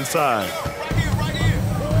go inside.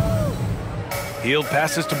 Hield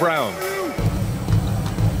passes to Brown.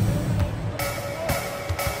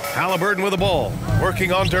 Halliburton with the ball,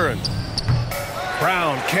 working on Duren.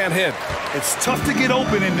 Brown can't hit. It's tough to get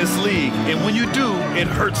open in this league, and when you do, it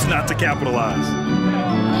hurts not to capitalize.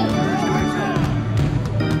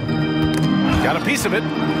 Got a piece of it.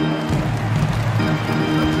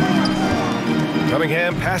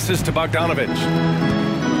 Cunningham passes to Bogdanovich.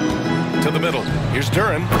 To the middle. Here's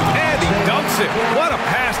Duren. And he dunks it. What a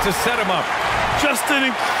pass to set him up. Just an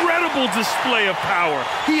incredible display of power.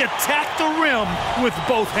 He attacked the rim with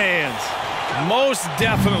both hands. Most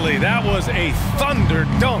definitely. That was a thunder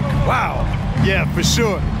dunk. Wow. Yeah, for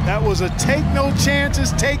sure. That was a take no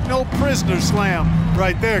chances, take no prisoner slam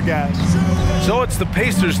right there, guys. So it's the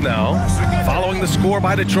Pacers now, following the score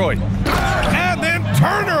by Detroit. And then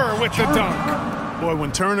Turner with the dunk. Boy,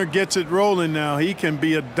 when Turner gets it rolling now, he can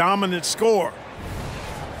be a dominant scorer.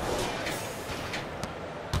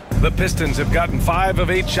 The Pistons have gotten 5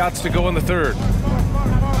 of 8 shots to go in the third.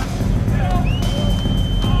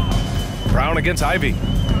 Brown against Ivy.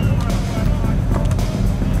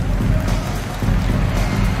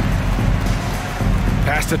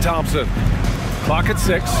 Pass to Thompson. Clock at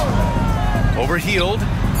 6. Over Hield.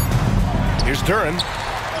 Here's Duren.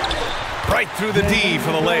 Right through the D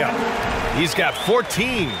for the layup. He's got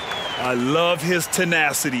 14. I love his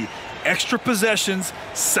tenacity. Extra possessions,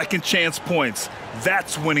 second chance points.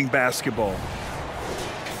 That's winning basketball.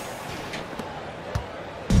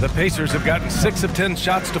 The Pacers have gotten 6 of 10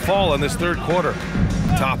 shots to fall in this third quarter.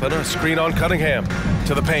 Toppin, a screen on Cunningham.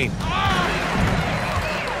 To the paint.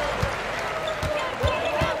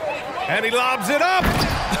 And he lobs it up.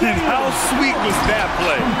 And how sweet was that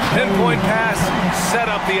play? Pinpoint pass, set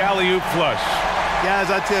up the alley-oop flush. Guys,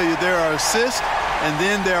 I tell you, there are assists, and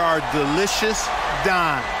then there are delicious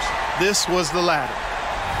dimes. This was the latter.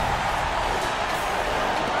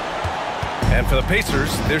 And for the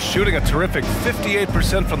Pacers, they're shooting a terrific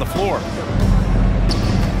 58% from the floor.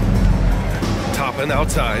 Toppin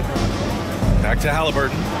outside. Back to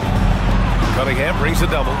Halliburton. Cunningham brings a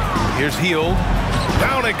double. Here's Hield.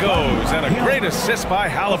 Down it goes, and a great assist by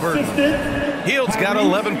Halliburton. Hield's got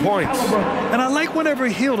 11 points. And I like whenever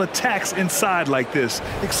Hield attacks inside like this,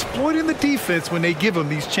 exploiting the defense when they give him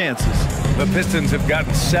these chances. The Pistons have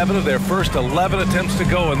gotten 7 of their first 11 attempts to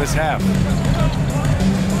go in this half.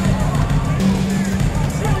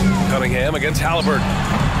 Cunningham against Halliburton.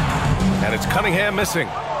 And it's Cunningham missing.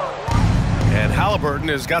 And Halliburton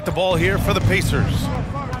has got the ball here for the Pacers.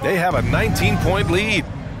 They have a 19-point lead.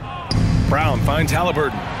 Brown finds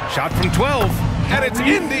Halliburton. Shot from 12. And it's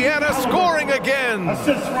Indiana scoring again.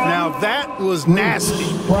 Now that was nasty.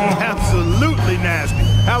 Absolutely nasty.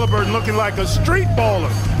 Halliburton looking like a street baller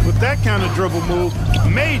with that kind of dribble move.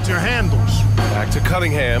 Major handles. Back to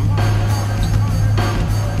Cunningham.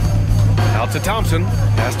 Out to Thompson.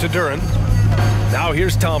 Pass to Duren. Now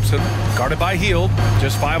here's Thompson. Guarded by Hield.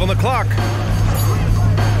 Just 5 on the clock.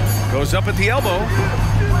 Goes up at the elbow.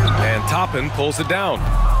 And Toppin pulls it down.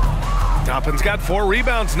 Toppin's got 4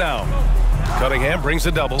 rebounds now. Cunningham brings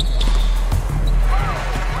a double.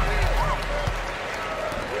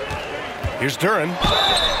 Here's Duren.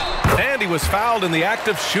 And he was fouled in the act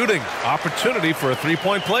of shooting. Opportunity for a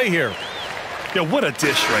 3-point play here. Yeah, what a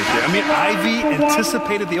dish right there. I mean, Ivy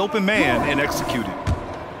anticipated the open man and executed.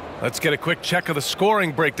 Let's get a quick check of the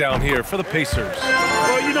scoring breakdown here for the Pacers.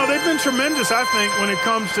 Well, you know, they've been tremendous, I think, when it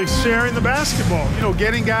comes to sharing the basketball. You know,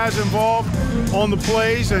 getting guys involved on the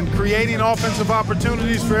plays and creating offensive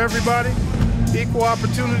opportunities for everybody. Equal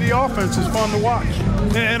opportunity offense is fun to watch.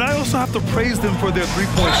 And I also have to praise them for their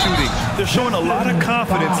three-point shooting. They're showing a lot of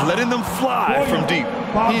confidence, letting them fly from deep.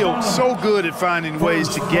 Hield so good at finding ways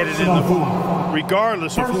to get it in the hoop,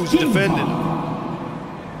 regardless of who's defending.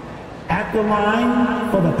 At the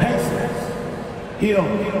line for the Pacers, Hield.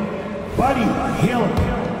 Buddy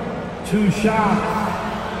Hield. 2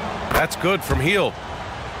 shots. That's good from Hield.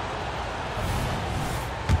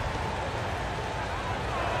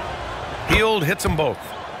 Hield hits them both.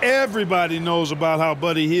 Everybody knows about how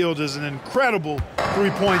Buddy Hield is an incredible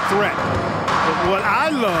three-point threat. But what I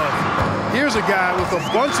love, here's a guy with a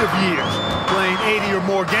bunch of years playing 80 or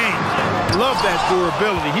more games. Love that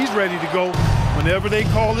durability. He's ready to go whenever they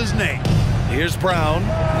call his name. Here's Brown.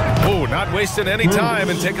 Oh, not wasting any time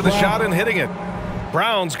and taking the shot and hitting it.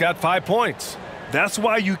 Brown's got 5 points. That's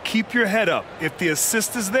why you keep your head up. If the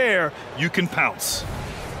assist is there, you can pounce.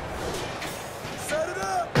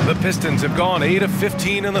 The Pistons have gone 8 of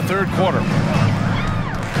 15 in the third quarter.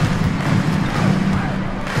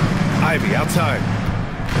 Ivy outside.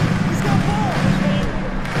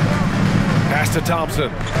 Pass to Thompson.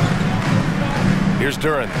 Here's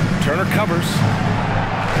Duren. Turner covers.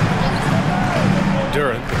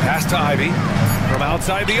 Duren, pass to Ivy. From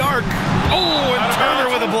outside the arc. Oh, and Turner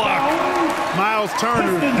with a block. Miles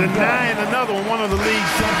Turner denying another one of the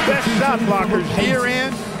league's best shot blockers year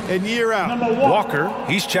in and year out. Walker,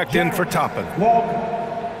 he's checked in for Toppin.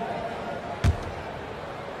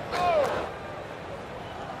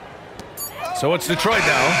 So it's Detroit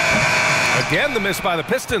now. Again, the miss by the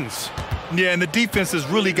Pistons. Yeah, and the defense has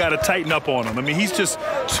really got to tighten up on him. I mean, he's just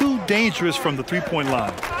too dangerous from the three-point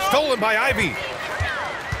line. Stolen by Ivy.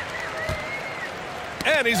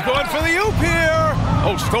 And he's going for the oop here.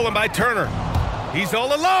 Oh, stolen by Turner. He's all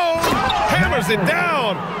alone. Hammers it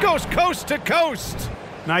down. Goes coast to coast.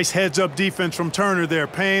 Nice heads-up defense from Turner there,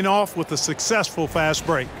 paying off with a successful fast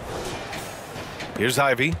break. Here's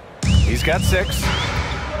Ivy. He's got 6.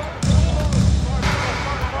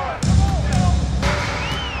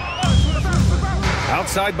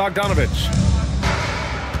 Outside Bogdanovich.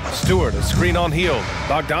 Stewart, a screen on Hield.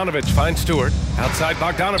 Bogdanovich finds Stewart. Outside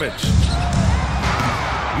Bogdanovich.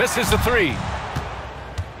 Misses the 3.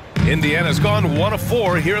 Indiana's gone 1 of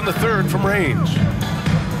 4 here in the third from range.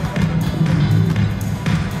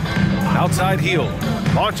 Outside Hield.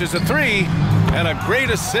 Launches a 3. And a great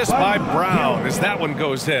assist by Brown as that one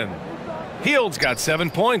goes in. Hield's got 7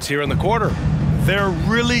 points here in the quarter. They're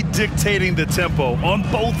really dictating the tempo on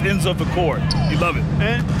both ends of the court. You love it.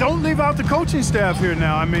 And don't leave out the coaching staff here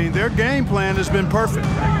now. I mean, their game plan has been perfect.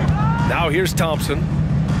 Now here's Thompson.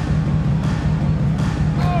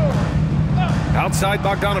 Outside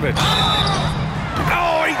Bogdanovich.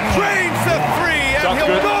 Oh, he drains the 3, and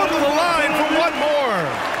he'll go to the line for one more.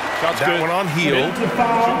 That one on Hield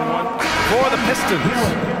for the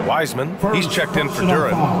Pistons. Wiseman, he's checked in for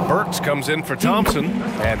Duren. Burks comes in for Thompson,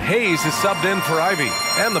 and Hayes is subbed in for Ivy.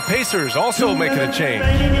 And the Pacers also making a change.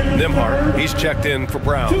 Nembhard, he's checked in for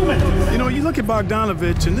Brown. You know, you look at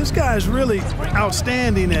Bogdanovich, and this guy is really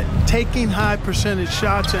outstanding at taking high percentage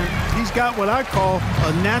shots, and he's got what I call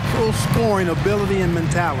a natural scoring ability and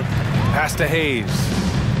mentality. Pass to Hayes.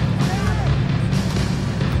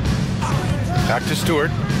 Back to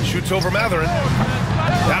Stewart. Shoots over Matherin.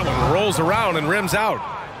 That one rolls around and rims out.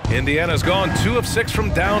 Indiana's gone 2 of 6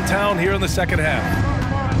 from downtown here in the second half.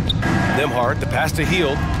 Nembhard, the pass to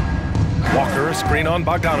Hield. Walker, a screen on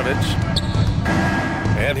Bogdanovich.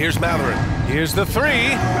 And here's Matherin. Here's the 3.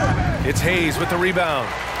 It's Hayes with the rebound.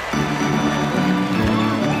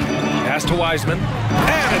 Pass to Wiseman.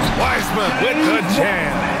 And it's Wiseman with the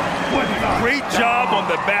jam. Great job on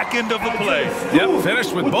the back end of the play. Yep,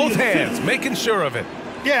 finished with both hands, making sure of it.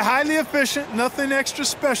 Yeah, highly efficient. Nothing extra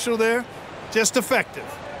special there. Just effective.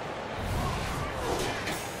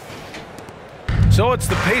 So it's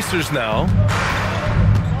the Pacers now.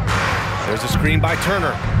 There's a screen by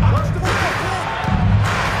Turner.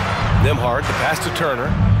 Nembhard, the pass to Turner.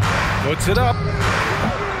 Puts it up.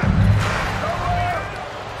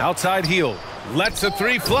 Outside Hield. Lets a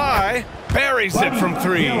three fly. Buries it from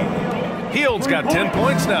three. Hield's got 10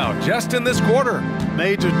 points now, just in this quarter.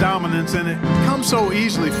 Major dominance, and it comes so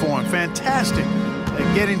easily for him. Fantastic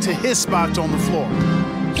at getting to his spots on the floor.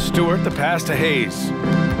 Stewart, the pass to Hayes.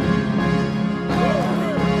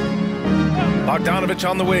 Bogdanovich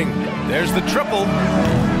on the wing. There's the triple.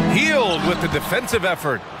 Hield with the defensive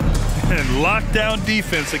effort. And lockdown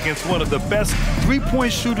defense against one of the best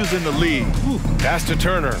three-point shooters in the league. Ooh. Pass to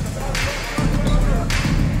Turner.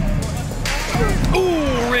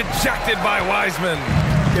 Ooh, rejected by Wiseman.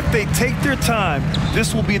 If they take their time,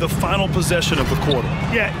 this will be the final possession of the quarter.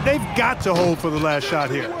 Yeah, they've got to hold for the last shot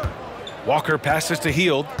here. Walker passes to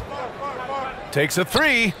Hield. Takes a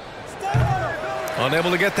three.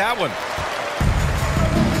 Unable to get that one.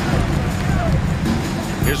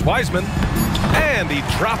 Here's Wiseman. And he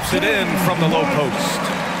drops it in from the low post.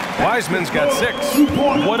 Wiseman's got 6.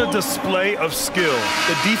 What a display of skill.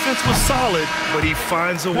 The defense was solid, but he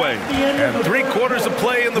finds a way. And 3/4 of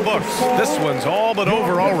play in the books. This one's all but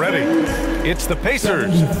over already. It's the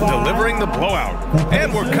Pacers delivering the blowout.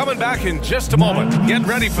 And we're coming back in just a moment. Get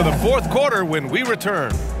ready for the 4th quarter when we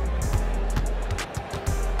return.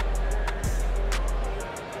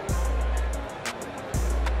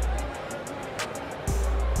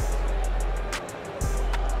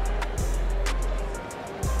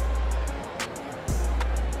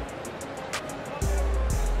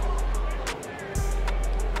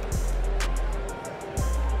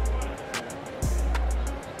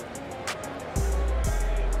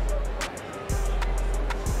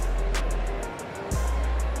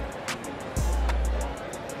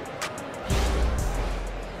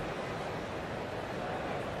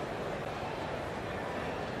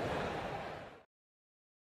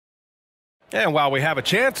 And while we have a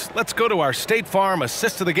chance, let's go to our State Farm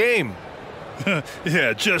assist of the game.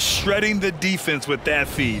 Yeah, just shredding the defense with that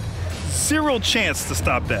feed. Zero chance to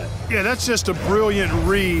stop that. Yeah, that's just a brilliant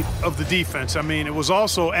read of the defense. I mean, it was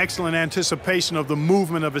also excellent anticipation of the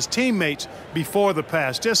movement of his teammates before the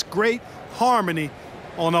pass. Just great harmony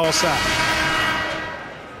on all sides.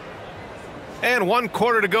 And 1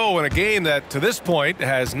 quarter to go in a game that, to this point,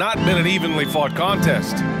 has not been an evenly fought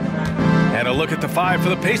contest. And a look at the 5 for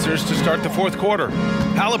the Pacers to start the 4th quarter.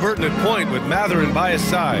 Halliburton at point with Mathurin by his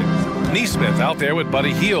side. Nesmith out there with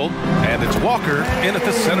Buddy Hield. And it's Walker in at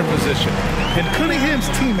the center position. And Cunningham's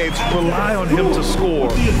teammates rely on him to score,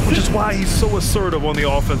 which is why he's so assertive on the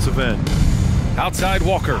offensive end. Outside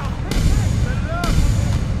Walker.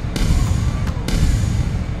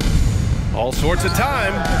 All sorts of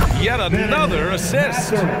time. Yet another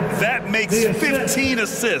assist. That makes 15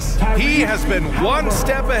 assists. He has been one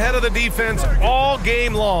step ahead of the defense all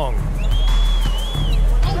game long.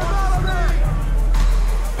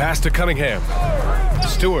 Pass to Cunningham.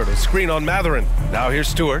 Stewart, a screen on Mathurin. Now here's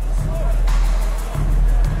Stewart.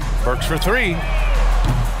 Burks for 3.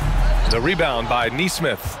 The rebound by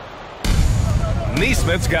Nesmith.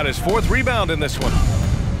 Nesmith's got his 4th rebound in this one.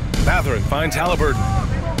 Mathurin finds Halliburton.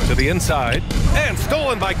 To the inside, and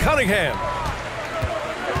stolen by Cunningham.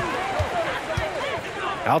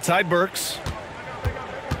 Outside Burks.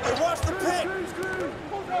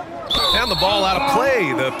 And the ball out of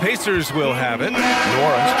play. The Pacers will have it.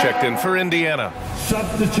 Norris checked in for Indiana.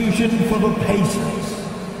 Substitution for the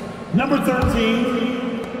Pacers. Number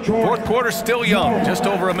 13, Jordan. 4th quarter still young, just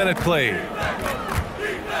over a minute played.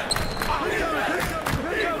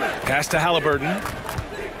 Pass to Halliburton.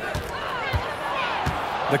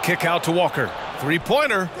 The kick out to Walker.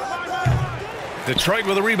 3-pointer. Detroit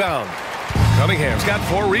with a rebound. Cunningham's got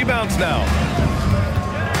 4 rebounds now.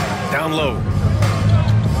 Down low.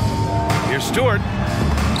 Here's Stewart.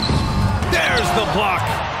 There's the block.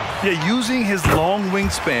 Yeah, using his long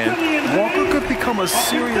wingspan, Walker could become a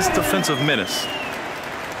serious defensive menace.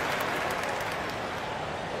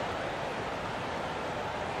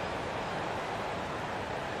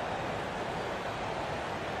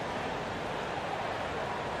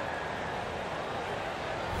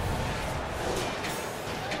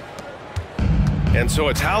 And so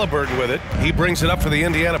it's Halliburton with it. He brings it up for the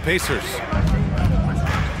Indiana Pacers.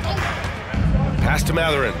 Pass to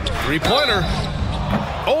Mathurin. 3-pointer.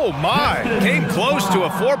 Oh, my. Came close to a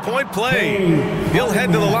 4-point play. He'll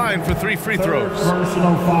head to the line for 3 free throws.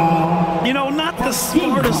 You know, not the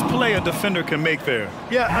smartest play a defender can make there.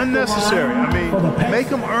 Yeah, unnecessary. I mean, make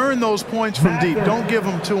them earn those points from deep. Don't give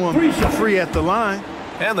them to them for free at the line.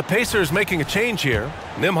 And the Pacers making a change here.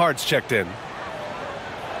 Nembhard's checked in.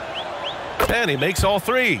 And he makes all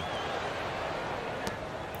 3.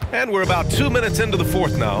 And we're about 2 minutes into the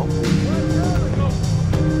 4th now.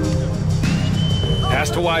 Pass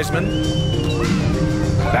to Wiseman.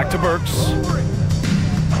 Back to Burks.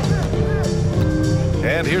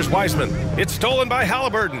 And here's Wiseman. It's stolen by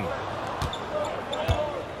Halliburton.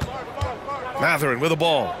 Mathurin with the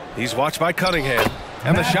ball. He's watched by Cunningham.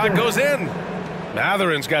 And the shot goes in.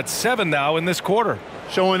 Mathurin's got 7 now in this quarter.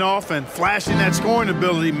 Showing off and flashing that scoring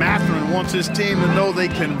ability, Mathurin wants his team to know they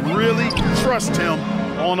can really trust him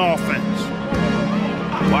on offense.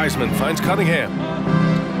 Wiseman finds Cunningham.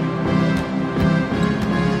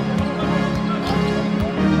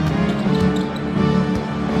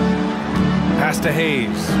 Pass to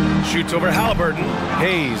Hayes. Shoots over Halliburton.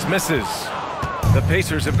 Hayes misses. The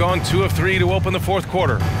Pacers have gone 2 of 3 to open the 4th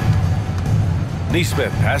quarter.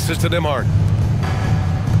 Nesmith passes to Nembhard.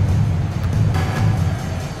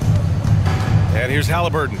 And here's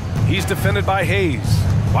Halliburton. He's defended by Hayes.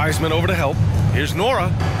 Wiseman over to help. Here's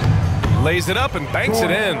Nora. Lays it up and banks it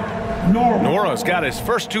in. Nora's got his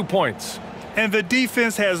first 2 points. And the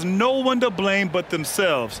defense has no one to blame but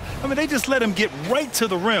themselves. I mean, they just let him get right to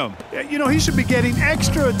the rim. You know, he should be getting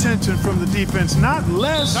extra attention from the defense, not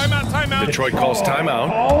less. Timeout. Detroit calls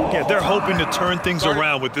timeout. Yeah, they're hoping to turn things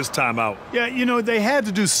around with this timeout. Yeah, you know, they had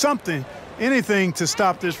to do something, anything to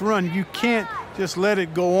stop this run. You can't just let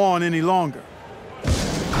it go on any longer.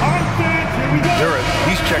 Durant,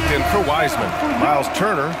 he's checked in for Wiseman. Miles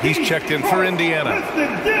Turner, he's checked in for Indiana.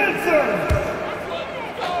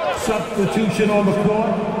 Substitution on the floor.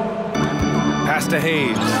 Pass to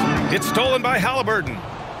Hayes. It's stolen by Halliburton.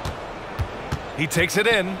 He takes it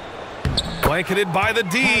in. Blanketed by the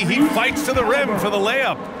D. He fights to the rim for the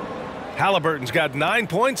layup. Halliburton's got 9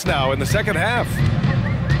 points now in the second half.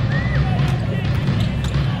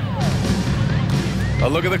 A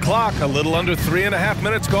look at the clock. A little under 3.5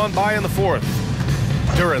 minutes gone by in the 4th.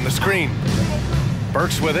 Durant the screen.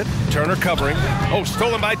 Burks with it. Turner covering. Oh,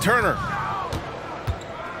 stolen by Turner.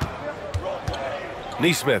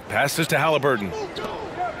 Nesmith passes to Halliburton.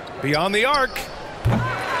 Beyond the arc.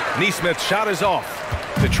 Nesmith's shot is off.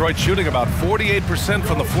 Detroit shooting about 48%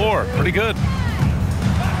 from the floor. Pretty good.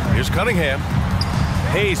 Here's Cunningham.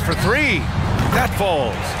 Hayes for 3. That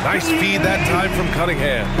falls. Nice feed that time from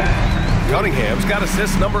Cunningham. Cunningham's got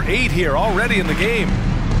assist number 8 here already in the game.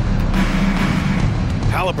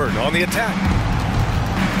 Halliburton on the attack.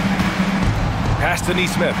 Pass to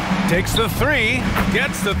Nesmith. Takes the 3.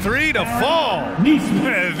 Gets the 3 to fall.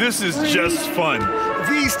 Man, this is just fun.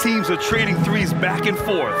 These teams are trading threes back and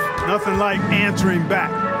forth. Nothing like answering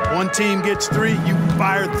back. One team gets 3, you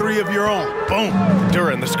fire 3 of your own. Boom.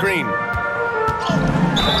 Durant the screen.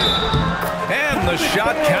 And the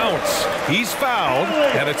shot counts. He's fouled,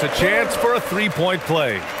 and it's a chance for a 3-point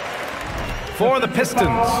play. For the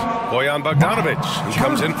Pistons, Bojan Bogdanovic. He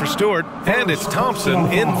comes in for Stewart, and it's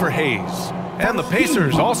Thompson in for Hayes. And the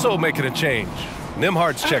Pacers also making a change.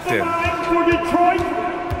 Nembhard's checked in. For Detroit,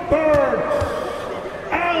 Burks.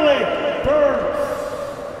 Alec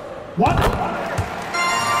Burks. What?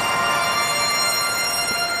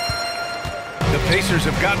 The Pacers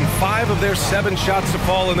have gotten 5 of their 7 shots to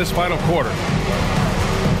fall in this final quarter.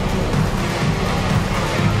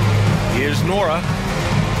 Here's Nora.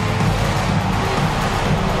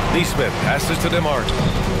 Nesmith passes to Nembhard.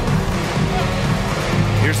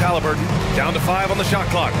 Here's Halliburton, down to 5 on the shot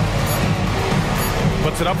clock.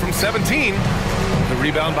 Puts it up from 17. The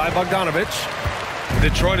rebound by Bogdanovic.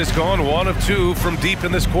 Detroit has gone 1 of 2 from deep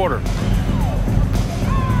in this quarter.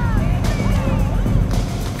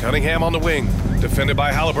 Cunningham on the wing, defended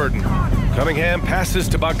by Halliburton. Cunningham passes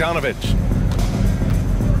to Bogdanovic.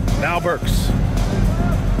 Now Burks.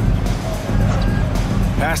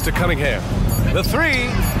 Pass to Cunningham. The 3.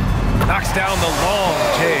 Knocks down the long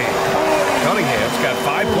J. Cunningham's got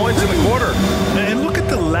 5 points in the quarter. And look at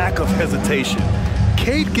the lack of hesitation.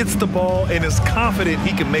 Cade gets the ball and is confident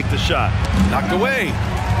he can make the shot. Knocked away.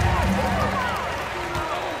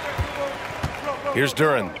 Here's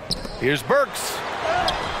Durant. Here's Burks.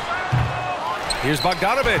 Here's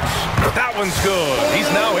Bogdanovic. That one's good. He's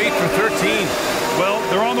now 8 for 13. Well,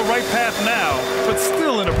 they're on the right path now, but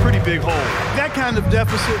still in a pretty big hole. That kind of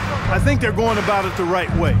deficit, I think they're going about it the right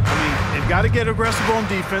way. I mean, they've got to get aggressive on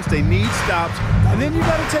defense. They need stops. And then you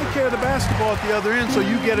got to take care of the basketball at the other end so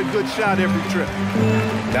you get a good shot every trip.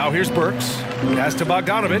 Now here's Burks. Pass to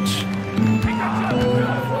Bogdanovich.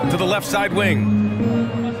 To the left side wing.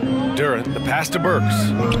 Duren, the pass to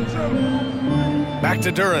Burks. Back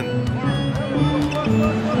to Duren.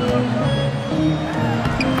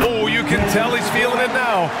 Oh, you can tell he's feeling it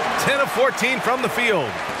now. 10 of 14 from the field.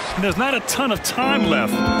 And there's not a ton of time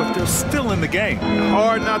left, but they're still in the game.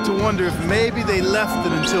 Hard not to wonder if maybe they left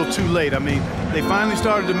it until too late. I mean, they finally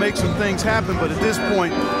started to make some things happen, but at this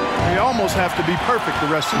point, they almost have to be perfect the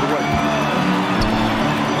rest of the way.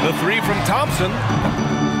 The three from Thompson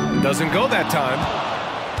doesn't go that time.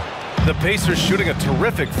 The Pacers shooting a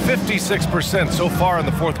terrific 56% so far in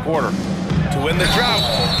the fourth quarter to win the drought.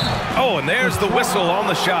 Oh, and there's the whistle on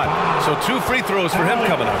the shot. So 2 free throws for him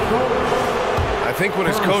coming up. I think when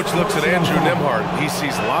his coach looks at Andrew Nembhard, he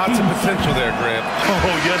sees lots of potential there, Grant.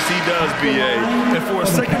 Oh, yes, he does, B.A. And for a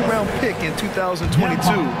second-round pick in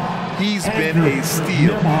 2022, he's been a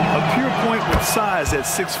steal. A pure point with size at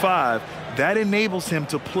 6'5", that enables him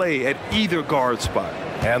to play at either guard spot.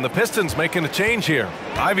 And the Pistons making a change here.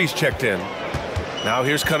 Ivy's checked in. Now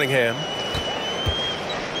here's Cunningham.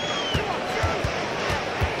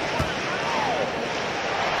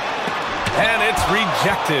 And it's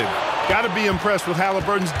rejected. Got to be impressed with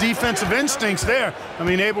Halliburton's defensive instincts there. I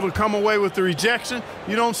mean, able to come away with the rejection.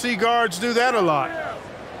 You don't see guards do that a lot.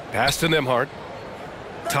 Pass to Nembhard.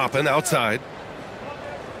 Toppin outside.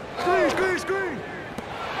 Screen.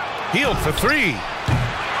 Healed for 3.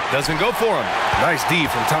 Doesn't go for him. Nice D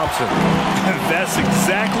from Thompson. That's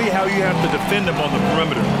exactly how you have to defend him on the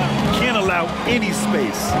perimeter. You can't allow any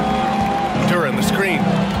space. Duren the screen.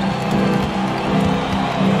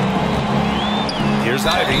 Here's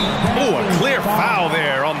Ivy. Oh, a clear foul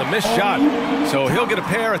there on the missed shot. So he'll get a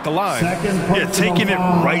pair at the line. Yeah, taking it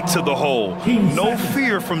right to the hole. No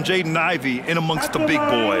fear from Jaden Ivey in amongst the big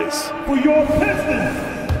boys. For your Pistons,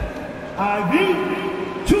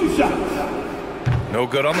 Ivy, 2 shots. No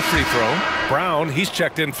good on the free throw. Brown, he's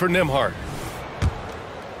checked in for Nembhard.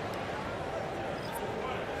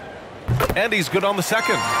 And he's good on the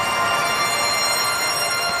second.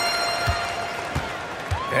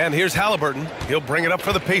 And here's Halliburton. He'll bring it up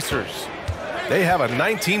for the Pacers. They have a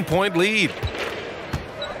 19-point lead.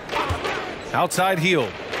 Outside heel.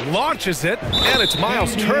 Launches it. And it's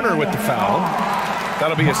Miles Turner with the foul.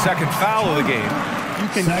 That'll be a second foul of the game. You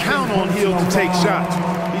can count on Hill to take shots.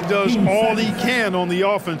 He does all he can on the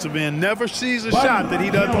offensive end. Never sees a shot that he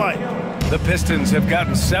doesn't like. The Pistons have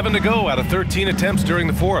gotten 7 to go out of 13 attempts during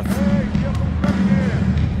the fourth.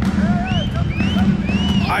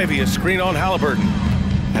 Ivy, a screen on Halliburton.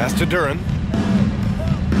 Pass to Duren.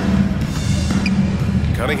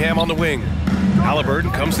 Cunningham on the wing. Halliburton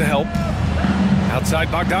comes to help. Outside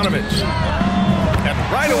Bogdanovich. And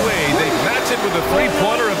right away, they match it with a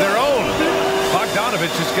three-pointer of their own.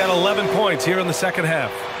 Bogdanovich has got 11 points here in the second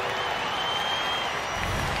half.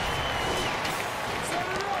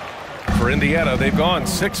 For Indiana, they've gone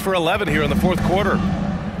 6 for 11 here in the fourth quarter.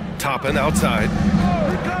 Toppin outside.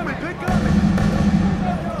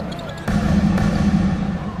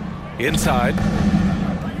 Inside.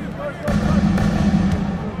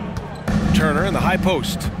 Turner in the high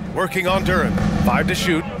post. Working on Duren. 5 to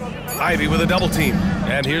shoot. Ivy with a double team.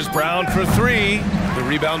 And here's Brown for 3. The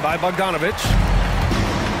rebound by Bogdanovich.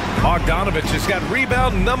 Bogdanovich has got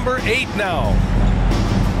rebound number 8 now.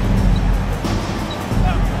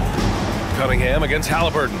 Cunningham against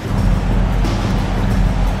Halliburton.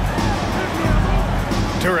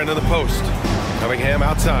 Duren in the post. Cunningham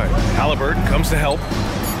outside. Halliburton comes to help.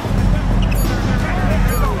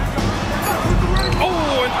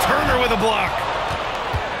 Oh, and Turner with a block.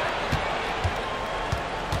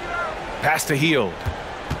 Pass to Hield.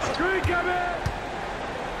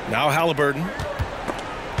 Now Halliburton.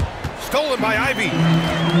 Stolen by Ivy.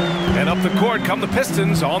 And up the court come the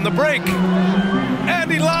Pistons on the break.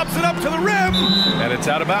 And he lobs it up to the rim. And it's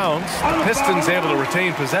out of bounds. The Pistons able to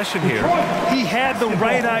retain possession here. He had the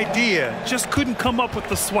right idea, just couldn't come up with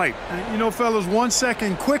the swipe. You know, fellas, 1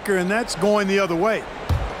 second quicker, and that's going the other way.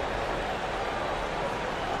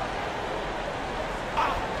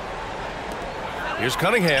 Here's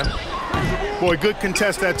Cunningham. Boy, good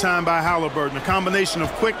contest that time by Halliburton. A combination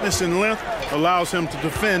of quickness and length allows him to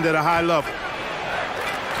defend at a high level.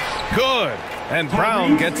 Good. And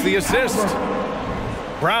Brown gets the assist.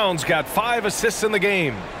 Brown's got 5 assists in the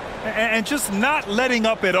game. And just not letting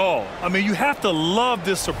up at all. I mean, you have to love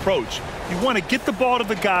this approach. You want to get the ball to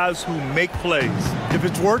the guys who make plays. If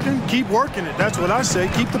it's working, keep working it. That's what I say.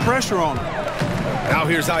 Keep the pressure on him. Now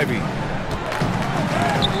here's Ivy.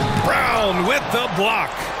 Brown with the block.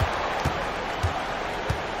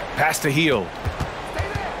 Pass to Heel.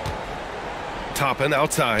 Toppin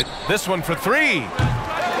outside. This one for three.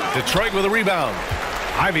 Detroit with a rebound.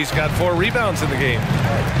 Ivy's got 4 rebounds in the game.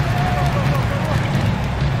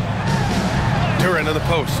 Duren in the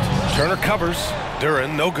post. Turner covers.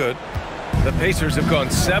 Duren, no good. The Pacers have gone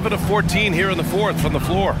 7 of 14 here in the fourth from the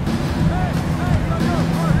floor.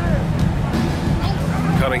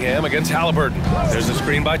 Cunningham against Halliburton. There's a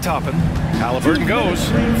screen by Toppin. Halliburton goes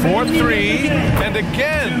for 3, and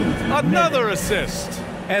again, another assist.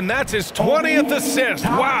 And that's his 20th assist.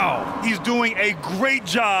 Wow. He's doing a great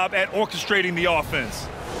job at orchestrating the offense.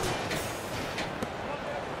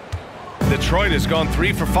 Detroit has gone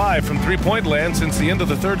 3 for 5 from three-point land since the end of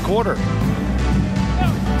the third quarter.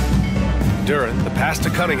 Duren, the pass to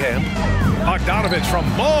Cunningham. Bogdanovich from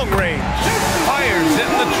long range. Fires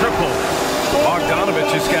in the triple.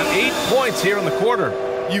 Bogdanovich has got 8 points here in the quarter.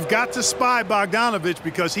 You've got to spy Bogdanovich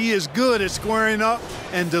because he is good at squaring up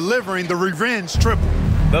and delivering the revenge triple.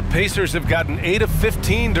 The Pacers have gotten 8 of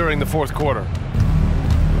 15 during the fourth quarter.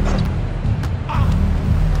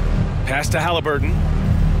 Pass to Halliburton.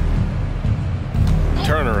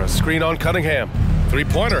 Turner, a screen on Cunningham.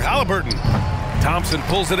 Three-pointer, Halliburton. Thompson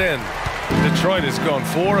pulls it in. Detroit has gone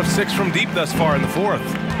 4 of 6 from deep thus far in the fourth.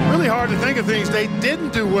 Really hard to think of things they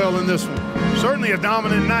didn't do well in this one. Certainly a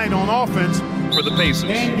dominant night on offense for the Pacers.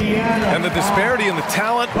 And the disparity in the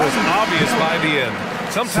talent was obvious by the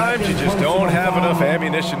end. Sometimes you just don't have enough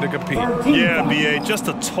ammunition to compete. Yeah, BA, just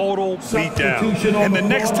a total beatdown. And the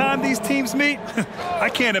next time these teams meet, I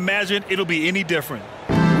can't imagine it'll be any different.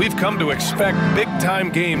 We've come to expect big-time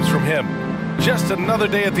games from him. Just another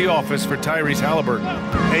day at the office for Tyrese Halliburton.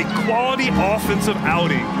 A quality offensive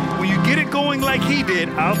outing. When you get it going like he did,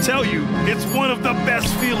 I'll tell you, it's one of the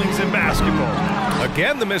best feelings in basketball.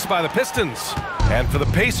 Again, the miss by the Pistons. And for the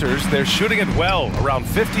Pacers, they're shooting it well, around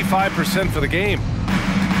 55% for the game.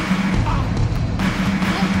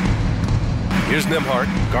 Here's Nembhard,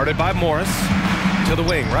 guarded by Morris. To the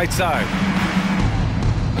wing, right side.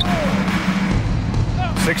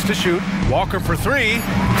 6 to shoot. Walker for 3.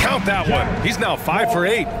 Count that one. He's now 5 for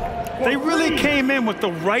 8. They really came in with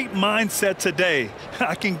the right mindset today.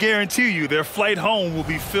 I can guarantee you their flight home will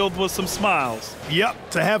be filled with some smiles.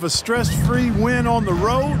 Yep, to have a stress-free win on the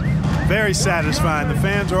road, very satisfying. The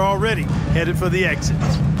fans are already headed for the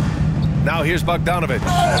exits. Now here's Bogdanovich.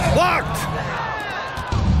 Blocked!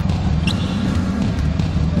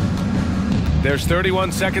 There's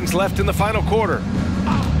 31 seconds left in the final quarter.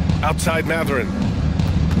 Outside Mathurin.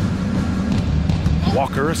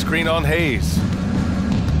 Walker, a screen on Hayes.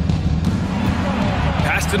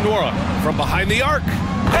 Pass to Nora from behind the arc.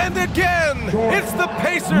 And again, it's the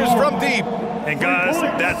Pacers from deep. And guys,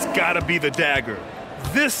 that's got to be the dagger.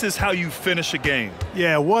 This is how you finish a game.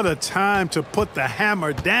 Yeah, what a time to put the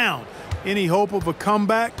hammer down. Any hope of a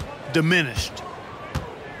comeback diminished.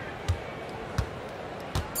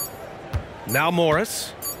 Now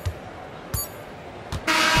Morris.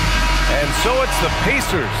 And so it's the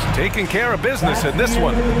Pacers taking care of business in this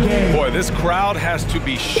one. Boy, this crowd has to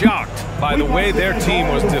be shocked by the way their team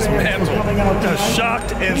was dismantled.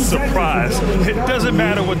 Shocked and surprised. It doesn't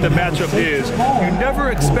matter what the matchup is. You never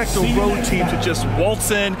expect a road team to just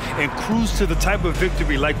waltz in and cruise to the type of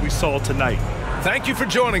victory like we saw tonight. Thank you for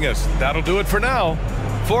joining us. That'll do it for now.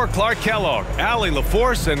 For Clark Kellogg, Allie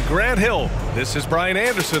LaForce, and Grant Hill, this is Brian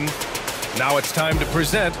Anderson. Now it's time to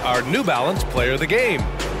present our New Balance Player of the Game,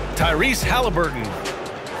 Tyrese Halliburton.